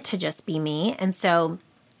didn't want it to just be me. And so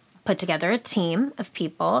put together a team of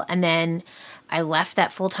people. And then I left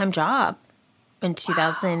that full-time job in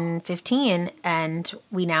 2015. And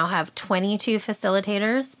we now have 22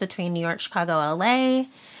 facilitators between New York, Chicago, LA,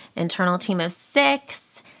 internal team of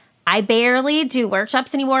 6. I barely do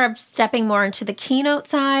workshops anymore. I'm stepping more into the keynote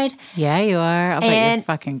side. Yeah, you are. I bet you're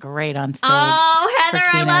fucking great on stage. Oh, Heather,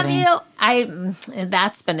 I love you.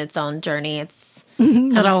 That's been its own journey.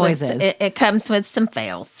 It always is. It comes with some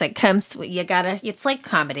fails. It comes with, it's like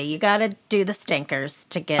comedy. You gotta do the stinkers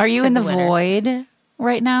to get. Are you to in the winners. void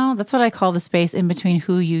right now? That's what I call the space in between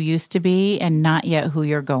who you used to be and not yet who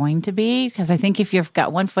you're going to be. Because I think if you've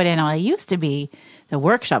got one foot in, I used to be the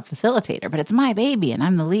workshop facilitator, but it's my baby and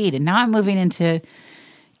I'm the lead. And now I'm moving into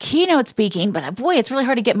keynote speaking, but boy, it's really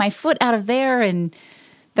hard to get my foot out of there. And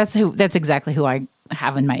that's exactly who I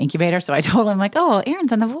have in my incubator. So I told him like, oh,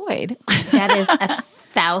 Erin's in the void. That is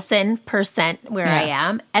 1,000% where I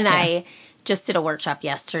am. And I just did a workshop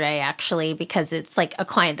yesterday, actually, because it's like a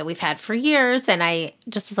client that we've had for years. And I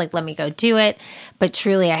just was like, let me go do it. But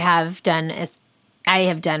truly, I have done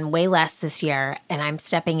way less this year, and I'm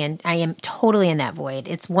stepping in. I am totally in that void.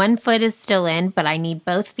 It's one foot is still in, but I need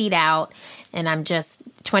both feet out. And I'm just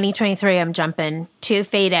 2023. I'm jumping 2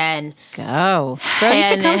 feet in. Go, girl! You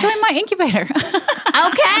should come join my incubator.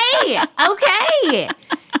 Okay.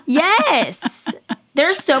 Yes.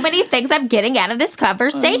 There's so many things I'm getting out of this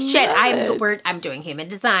conversation. I'm doing human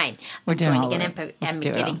design. We're doing I'm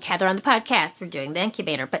getting Heather on the podcast. We're doing the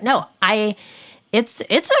incubator. But no, it's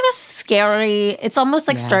like a scary. It's almost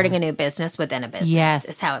like starting a new business within a business. Yes,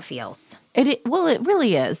 is how it feels. It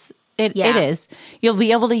really is. It is. You'll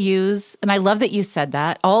be able to use, and I love that you said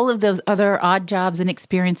that. All of those other odd jobs and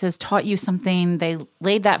experiences taught you something. They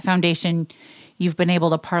laid that foundation. You've been able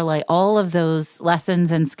to parlay all of those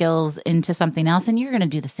lessons and skills into something else, and you're going to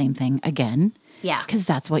do the same thing again. Yeah. Because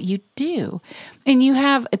that's what you do. And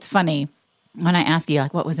it's funny, when I ask you,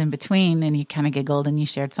 like, what was in between, and you kind of giggled and you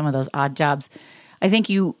shared some of those odd jobs. I think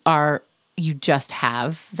you just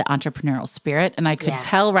have the entrepreneurial spirit. And I could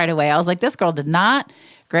tell right away. I was like, this girl did not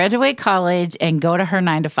graduate college and go to her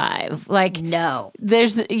 9 to 5. Like, no,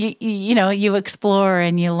 there's, you explore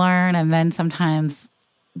and you learn. And then sometimes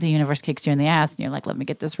the universe kicks you in the ass and you're like, let me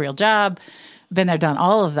get this real job. Been there, done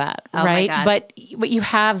all of that. Oh right. My God. But you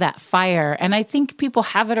have that fire. And I think people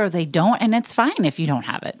have it or they don't. And it's fine if you don't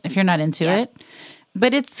have it, if you're not into it.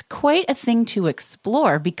 But it's quite a thing to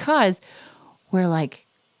explore because we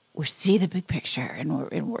see the big picture and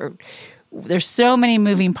we're there's so many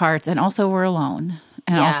moving parts, and also we're alone,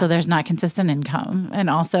 and also there's not consistent income, and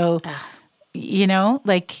also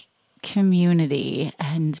like community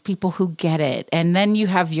and people who get it, and then you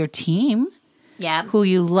have your team who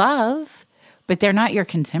you love, but they're not your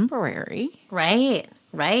contemporary. Right.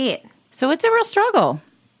 So it's a real struggle.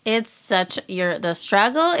 It's the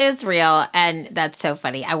struggle is real, and that's so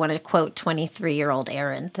funny. I want to quote 23-year-old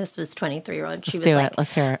Erin. This was 23-year-old. She was like,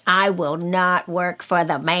 Let's hear it. I will not work for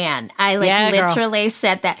the man. I literally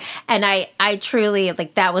said that. And I truly,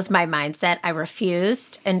 that was my mindset. I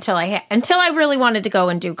refused until I really wanted to go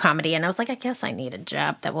and do comedy. And I was like, I guess I need a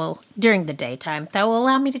job during the daytime, that will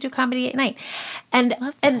allow me to do comedy at night. And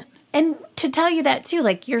to tell you that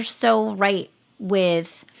too, you're so right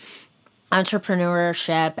with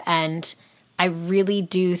entrepreneurship, and I really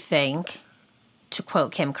do think, to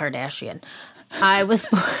quote Kim Kardashian, I was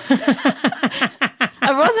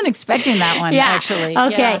I wasn't expecting that one, actually.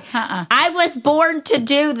 Okay. Yeah. I was born to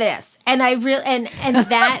do this. And I really and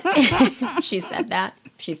that she said that.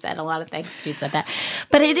 She said a lot of things. She said that.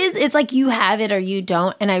 But it's like you have it or you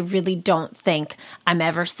don't. And I really don't think I'm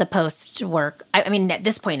ever supposed to work. I mean, at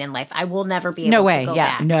this point in life, I will never be able to go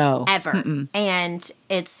back. No. Ever. Mm-mm. And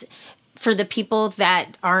it's for the people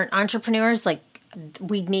that aren't entrepreneurs,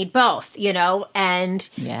 we need both, and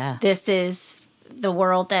this is the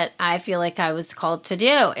world that I feel like I was called to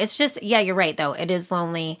do. It's just, yeah, you're right, though. It is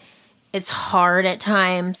lonely. It's hard at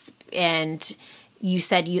times. And like you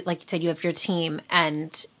said, you have your team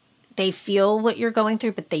and they feel what you're going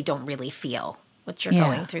through, but they don't really feel what you're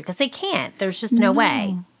going through because they can't. There's just no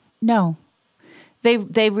way. No.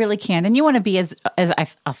 They really can't. And you want to be as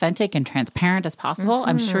authentic and transparent as possible.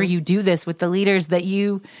 I'm sure you do this with the leaders that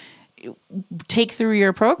you take through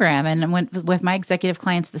your program. And with my executive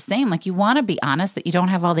clients, the same. Like, you want to be honest that you don't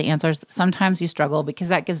have all the answers. Sometimes you struggle because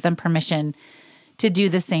that gives them permission to do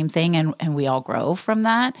the same thing. And we all grow from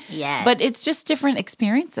that. Yes. But it's just different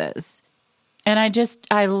experiences. And I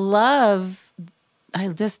love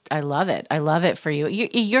it. I love it for you.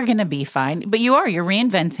 You're going to be fine. But you're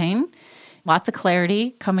reinventing. Lots of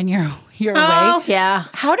clarity coming your way. Oh, yeah.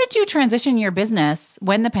 How did you transition your business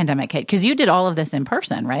when the pandemic hit? Because you did all of this in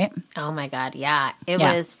person, right? Oh, my God. Yeah. There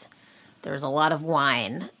was a lot of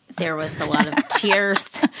wine. There was a lot of tears.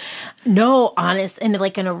 No, honest, and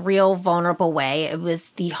like in a real vulnerable way. It was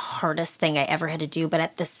the hardest thing I ever had to do. But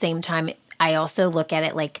at the same time, I also look at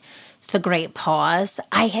it like the great pause.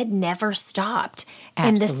 I had never stopped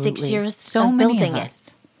in the 6 years of building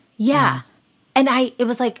it. Yeah. And it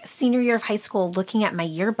was like senior year of high school, looking at my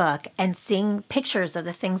yearbook and seeing pictures of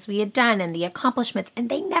the things we had done and the accomplishments, and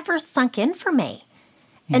they never sunk in for me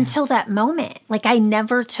until that moment. Like, I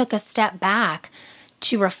never took a step back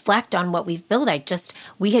to reflect on what we've built. I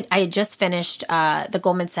had just finished the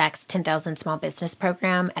Goldman Sachs 10,000 Small Business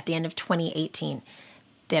Program at the end of 2018.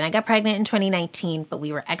 Then I got pregnant in 2019, but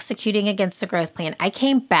we were executing against the growth plan. I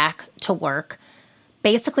came back to work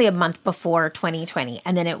basically a month before 2020.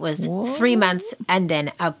 And then it was 3 months and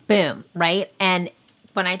then a boom, right? And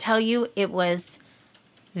when I tell you, it was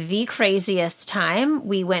the craziest time.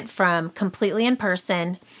 We went from completely in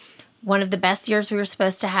person, one of the best years we were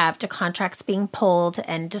supposed to have, to contracts being pulled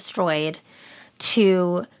and destroyed,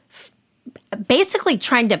 to basically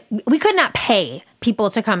we could not pay people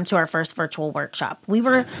to come to our first virtual workshop. We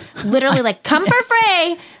were literally like, come for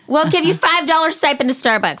free. We'll give you $5 stipend to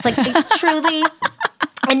Starbucks. Like, it's truly...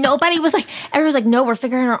 And everyone was like, no, we're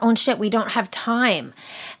figuring our own shit. We don't have time.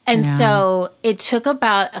 And so it took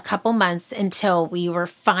about a couple months until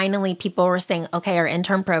people were saying, okay, our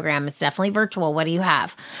intern program is definitely virtual. What do you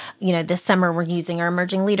have? This summer we're using our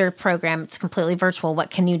emerging leader program. It's completely virtual.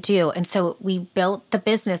 What can you do? And so we built the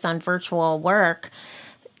business on virtual work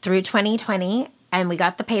through 2020, and we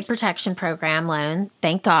got the paid protection program loan.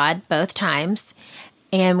 Thank God, both times.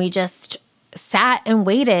 And we just sat and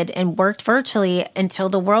waited and worked virtually until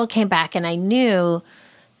the world came back. And I knew,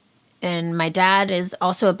 and my dad is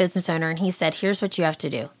also a business owner, and he said, here's what you have to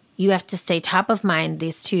do. You have to stay top of mind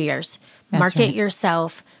these 2 years. Market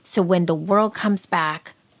yourself, so when the world comes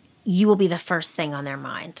back, you will be the first thing on their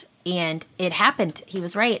mind. And it happened. He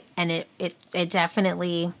was right. And it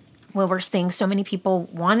definitely, well, we're seeing so many people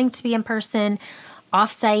wanting to be in person,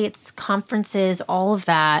 offsites, conferences, all of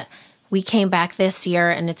that. We came back this year,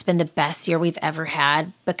 and it's been the best year we've ever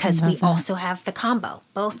had because we also have the combo,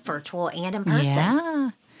 both virtual and in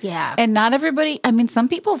person. Yeah. And not everybody, some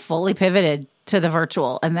people fully pivoted to the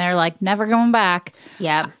virtual, and they're like, never going back.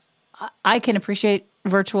 Yeah. I can appreciate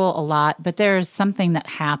virtual a lot, but there's something that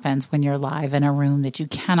happens when you're live in a room that you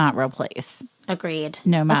cannot replace. Agreed.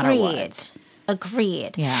 No matter what.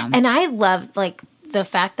 Agreed. Yeah. And I love, the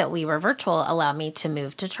fact that we were virtual allowed me to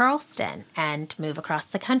move to Charleston and move across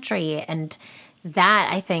the country. And that,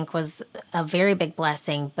 I think, was a very big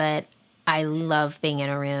blessing. But I love being in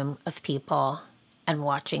a room of people and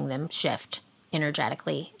watching them shift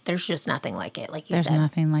energetically. There's just nothing like it, like you said. There's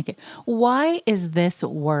nothing like it. Why is this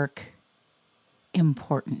work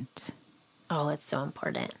important? Oh, it's so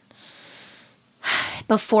important.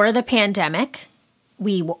 Before the pandemic,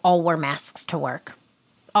 we all wore masks to work.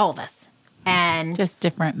 All of us. And just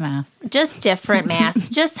different masks. Just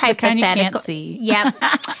hypothetical. Kind you can't see. Yep.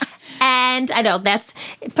 And I know that's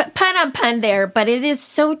pun on pun there, but it is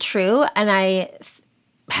so true. And I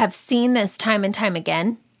have seen this time and time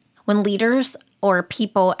again when leaders or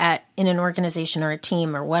people in an organization or a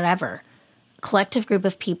team or whatever, collective group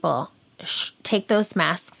of people take those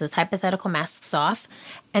masks, those hypothetical masks off,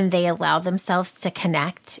 and they allow themselves to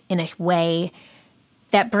connect in a way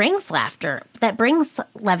that brings laughter, that brings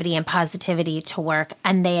levity and positivity to work,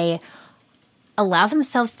 and they allow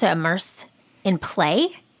themselves to immerse in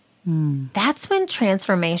play. That's when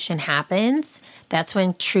transformation happens. That's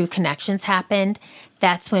when true connections happen.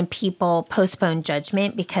 That's when people postpone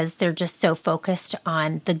judgment because they're just so focused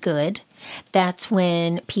on the good. That's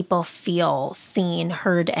when people feel seen,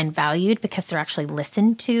 heard, and valued because they're actually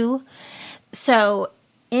listened to. So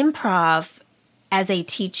improv as a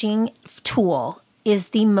teaching tool is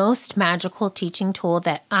the most magical teaching tool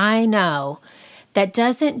that I know that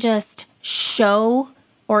doesn't just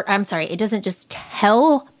it doesn't just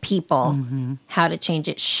tell people how to change.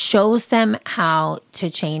 It shows them how to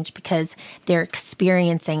change because they're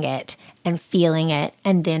experiencing it and feeling it.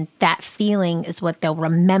 And then that feeling is what they'll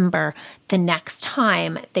remember the next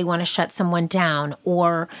time they want to shut someone down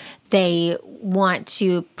or they want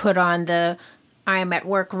to put on the I'm at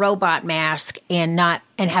work robot mask and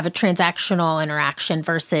have a transactional interaction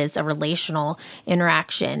versus a relational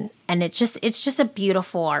interaction. And it's just a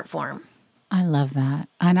beautiful art form. I love that.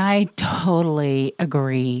 And I totally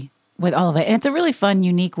agree with all of it. And it's a really fun,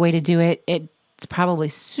 unique way to do it. It's probably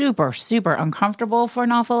super, super uncomfortable for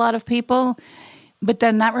an awful lot of people. But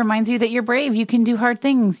then that reminds you that you're brave. You can do hard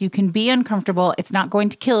things. You can be uncomfortable. It's not going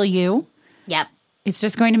to kill you. Yep. It's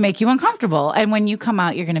just going to make you uncomfortable. And when you come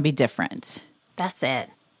out, you're going to be different. That's it.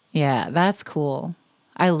 Yeah, that's cool.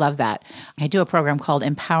 I love that. I do a program called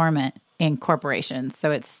Empowerment in Corporations.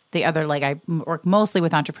 So it's the other leg. I work mostly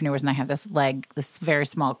with entrepreneurs and I have this leg, this very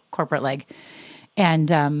small corporate leg.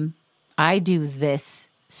 And I do this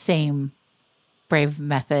same brave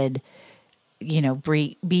method,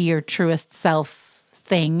 be your truest self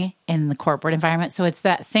thing in the corporate environment. So it's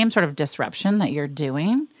that same sort of disruption that you're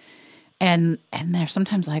doing. And they're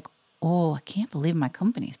sometimes like, oh, I can't believe my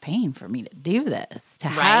company's paying for me to do this, to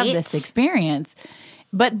have this experience.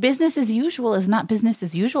 But business as usual is not business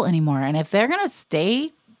as usual anymore. And if they're going to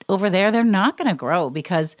stay over there, they're not going to grow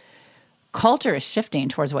because culture is shifting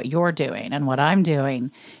towards what you're doing and what I'm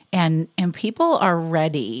doing. And people are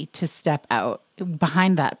ready to step out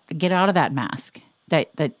behind that, get out of that mask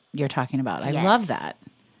that you're talking about. I love that.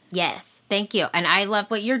 Yes, thank you. And I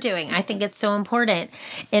love what you're doing. I think it's so important.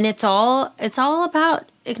 And it's all about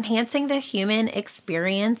enhancing the human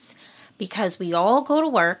experience because we all go to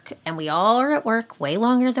work and we all are at work way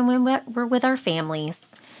longer than we're with our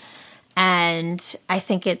families. And I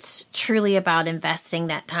think it's truly about investing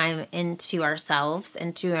that time into ourselves,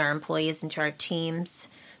 into our employees, into our teams,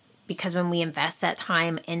 because when we invest that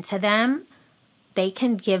time into them, they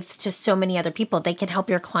can give to so many other people. They can help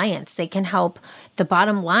your clients. They can help the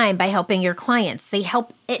bottom line by helping your clients. They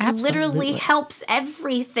help. It literally helps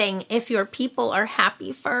everything if your people are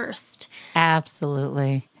happy first.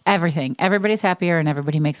 Absolutely. Everything. Everybody's happier and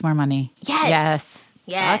everybody makes more money. Yes.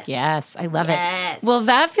 Fuck yes. I love it. Well,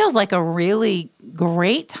 that feels like a really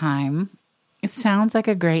great time. It sounds like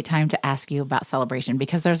a great time to ask you about celebration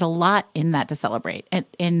because there's a lot in that to celebrate. And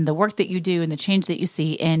in the work that you do and the change that you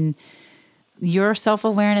see in your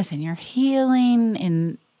self-awareness and your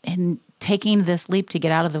healing and taking this leap to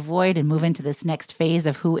get out of the void and move into this next phase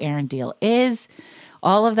of who Erin Diehl is,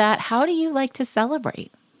 all of that. How do you like to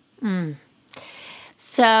celebrate?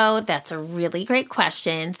 So that's a really great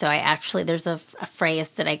question. So there's a phrase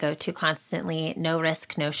that I go to constantly, no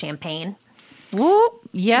risk, no champagne. Whoop.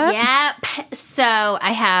 Yep. So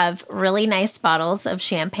I have really nice bottles of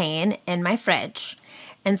champagne in my fridge.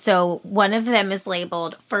 And so one of them is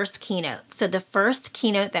labeled First Keynote. So the first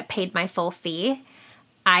keynote that paid my full fee,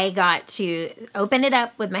 I got to open it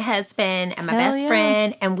up with my husband and my best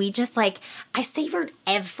friend. And we just I savored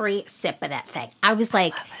every sip of that thing. I was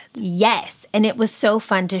like, yes. And it was so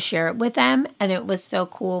fun to share it with them. And it was so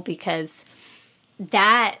cool because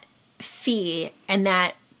that fee and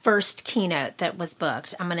that first keynote that was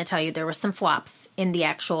booked, I'm going to tell you, there were some flops in the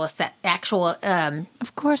actual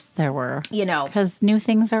of course there were. Because new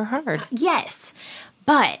things are hard. Yes.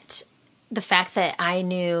 But the fact that I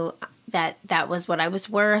knew that was what I was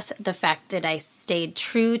worth, the fact that I stayed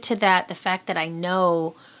true to that, the fact that I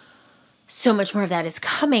know so much more of that is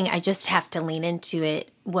coming, I just have to lean into it,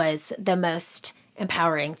 was the most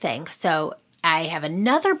empowering thing. So I have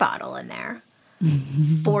another bottle in there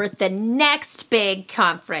for the next big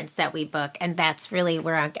conference that we book. And that's really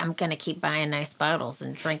where I'm going to keep buying nice bottles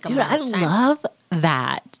and drink them. Dude, I love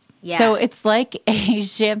that. Yeah. So it's like a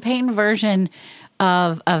champagne version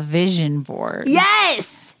of a vision board.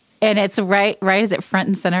 Yes. And it's right is it front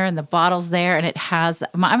and center and the bottle's there and it has,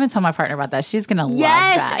 I'm going to tell my partner about that. She's going to love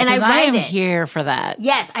that. And I am here for that.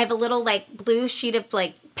 Yes. I have a little blue sheet of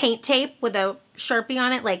paint tape with a Sharpie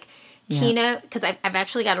on it, Keynote, because I've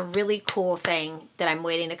actually got a really cool thing that I'm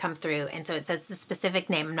waiting to come through, and so it says the specific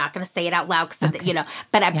name. I'm not going to say it out loud because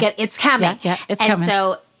but it's coming. Yeah, it's coming. And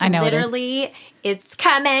so I know literally it's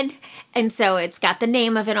coming, and so it's got the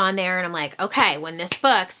name of it on there, and I'm like, okay, when this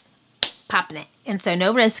book's popping it, and so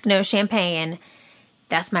no risk, no champagne.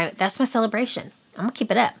 That's my celebration. I'm gonna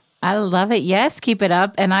keep it up. I love it. Yes, keep it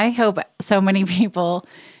up, and I hope so many people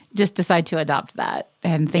just decide to adopt that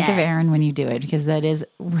and think of Erin when you do it, because that is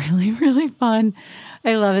really, really fun.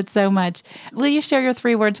 I love it so much. Will you share your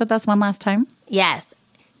 3 words with us one last time? Yes.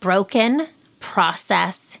 Broken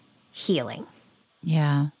process healing.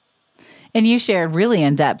 Yeah. And you shared really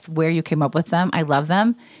in depth where you came up with them. I love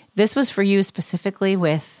them. This was for you specifically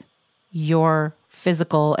with your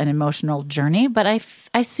physical and emotional journey, but I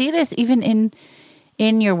see this even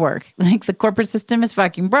in your work. Like the corporate system is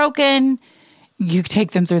fucking broken. You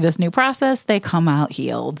take them through this new process, they come out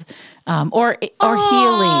healed, or healing.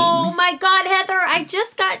 Oh my God, Heather, I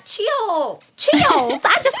just got chills.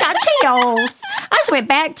 I just got chills. I just went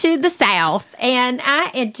back to the South and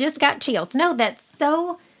it just got chills. No, that's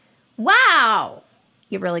so, wow.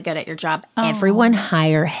 You're really good at your job. Everyone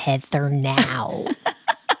hire Heather now.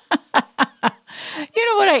 You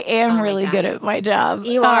know what? I am really good at my job.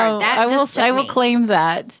 You are. I will claim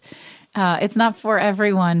that. It's not for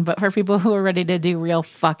everyone, but for people who are ready to do real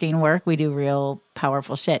fucking work, we do real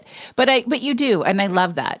powerful shit. But you do, and I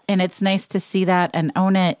love that. And it's nice to see that and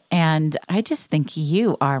own it. And I just think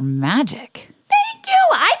you are magic. Thank you.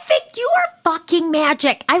 I think you are fucking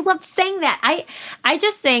magic. I love saying that. I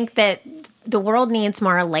just think that the world needs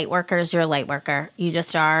more light workers. You're a light worker. You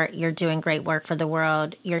just are. You're doing great work for the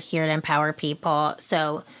world. You're here to empower people.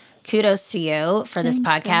 So kudos to you for this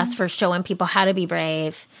podcast, for showing people how to be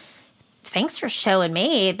brave. Thanks for showing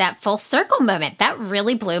me that full circle moment. That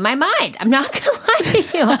really blew my mind. I'm not going to lie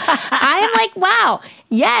to you. I am like, wow,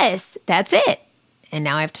 yes, that's it. And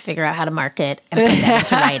now I have to figure out how to market and put that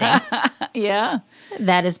into writing. Yeah.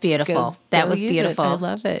 That is beautiful. That was beautiful. I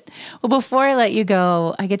love it. Well, before I let you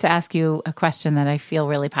go, I get to ask you a question that I feel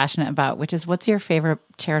really passionate about, which is what's your favorite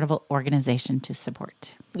charitable organization to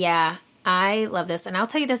support? Yeah, I love this. And I'll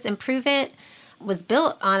tell you this, Improve It was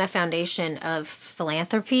built on a foundation of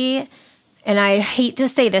philanthropy. And I hate to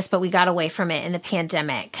say this, but we got away from it in the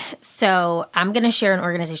pandemic. So I'm going to share an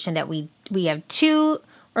organization that we have two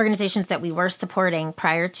organizations that we were supporting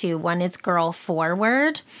prior to. One is Girl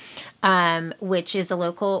Forward, which is a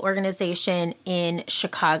local organization in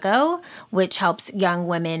Chicago, which helps young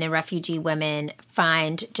women and refugee women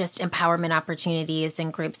find just empowerment opportunities in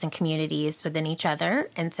groups and communities within each other.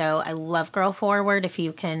 And so I love Girl Forward. If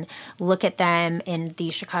you can look at them in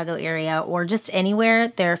the Chicago area or just anywhere,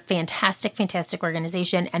 they're a fantastic, fantastic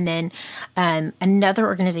organization. And then another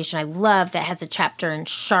organization I love that has a chapter in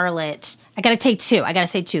Charlotte. I got to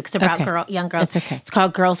say two because they're about young girls. It's okay. It's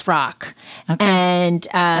called Girls Rock. Okay. And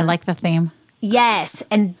I like the theme. Yes.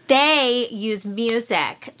 And they use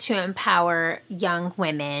music to empower young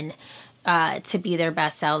women to be their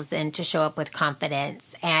best selves and to show up with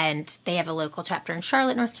confidence. And they have a local chapter in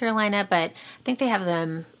Charlotte, North Carolina, but I think they have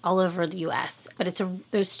them all over the U.S. But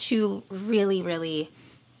those two really, really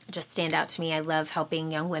just stand out to me. I love helping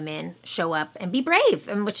young women show up and be brave,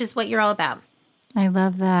 and which is what you're all about. I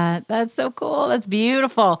love that. That's so cool. That's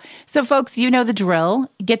beautiful. So folks, you know the drill.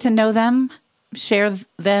 Get to know them, share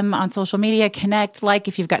them on social media, connect, like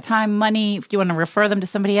if you've got time, money, if you want to refer them to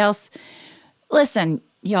somebody else. Listen,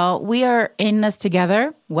 y'all, we are in this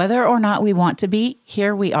together, whether or not we want to be,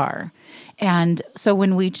 here we are. And so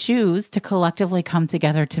when we choose to collectively come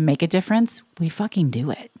together to make a difference, we fucking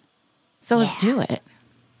do it. So let's do it.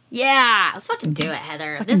 Yeah, let's fucking do it,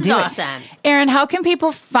 Heather. This is awesome. Erin, how can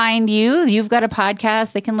people find you? You've got a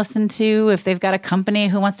podcast they can listen to. If they've got a company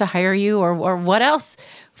who wants to hire you or what else?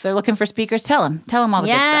 If they're looking for speakers, tell them all the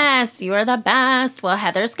good stuff. Yes, you are the best. Well,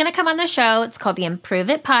 Heather's going to come on the show. It's called the Improve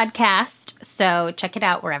It Podcast. So check it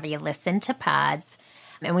out wherever you listen to pods.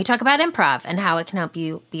 And we talk about improv and how it can help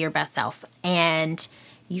you be your best self. And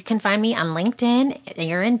you can find me on LinkedIn,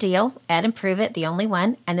 Erin Diehl, at Improve It, the only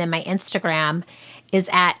one. And then my Instagram is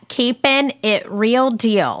at Keeping It Real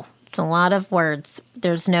Deal. It's a lot of words.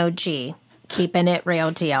 There's no G. Keeping It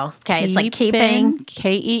Real Deal. Okay, it's like keeping.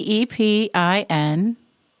 KEEPINIT.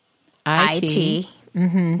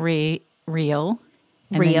 Mm-hmm. Real.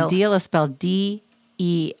 And real. then deal is spelled DIEHL.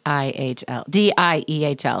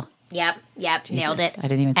 DIEHL. Yep. Jesus, Nailed it. I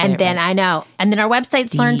didn't even say and it then right. I know. And then our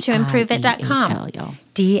website's learntoimproveit.com. y'all.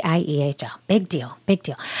 DIEHL. Big deal.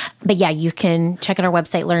 But yeah, you can check out our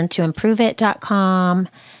website, learntoimproveit.com.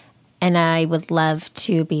 And I would love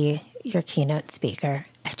to be your keynote speaker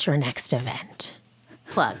at your next event.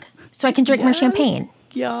 Plug. So I can drink more champagne.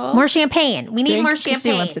 Y'all. More champagne. We need more champagne.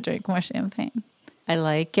 She wants to drink more champagne. I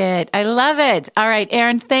like it. I love it. All right,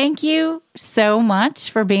 Erin, thank you so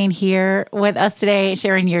much for being here with us today,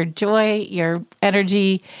 sharing your joy, your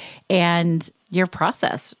energy, and your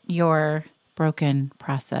process, your broken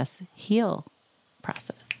process, heal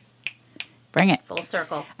process. Bring it. Full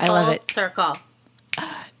circle. I love it. Full circle.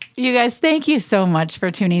 You guys, thank you so much for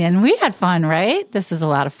tuning in. We had fun, right? This was a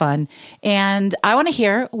lot of fun. And I want to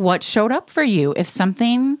hear what showed up for you. If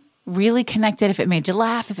something really connected, if it made you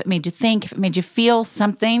laugh, if it made you think, if it made you feel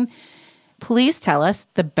something, please tell us.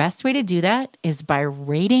 The best way to do that is by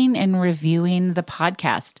rating and reviewing the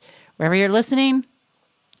podcast. Wherever you're listening,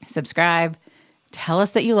 subscribe, tell us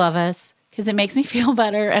that you love us, because it makes me feel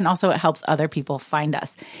better, and also it helps other people find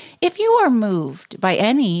us. If you are moved by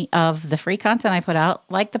any of the free content I put out,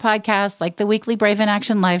 like the podcast, like the weekly Brave in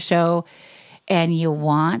Action live show, and you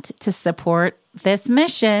want to support this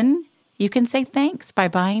mission, you can say thanks by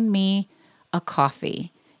buying me a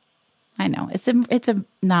coffee. I know, it's a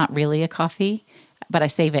not really a coffee, but I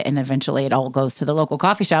save it and eventually it all goes to the local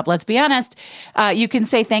coffee shop. Let's be honest. You can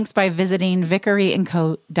say thanks by visiting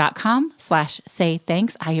vickeryandco.com/say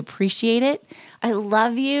thanks. I appreciate it. I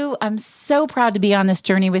love you. I'm so proud to be on this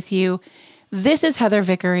journey with you. This is Heather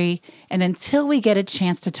Vickery. And until we get a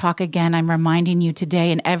chance to talk again, I'm reminding you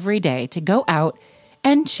today and every day to go out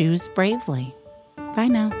and choose bravely. Bye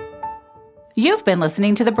now. You've been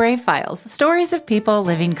listening to The Brave Files, stories of people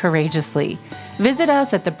living courageously. Visit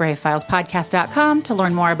us at thebravefilespodcast.com to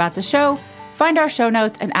learn more about the show, find our show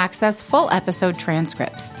notes, and access full episode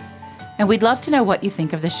transcripts. And we'd love to know what you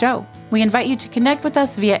think of the show. We invite you to connect with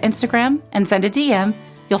us via Instagram and send a DM.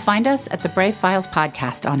 You'll find us at The Brave Files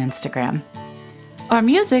Podcast on Instagram. Our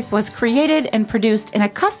music was created and produced in a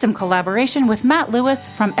custom collaboration with Matt Lewis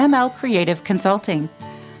from ML Creative Consulting,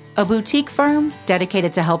 a boutique firm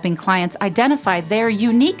dedicated to helping clients identify their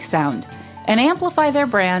unique sound and amplify their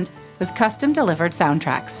brand with custom-delivered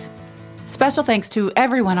soundtracks. Special thanks to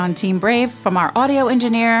everyone on Team Brave, from our audio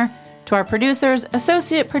engineer to our producers,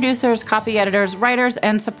 associate producers, copy editors, writers,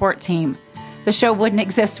 and support team. The show wouldn't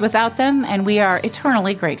exist without them, and we are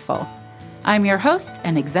eternally grateful. I'm your host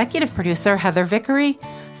and executive producer, Heather Vickery.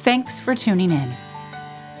 Thanks for tuning in.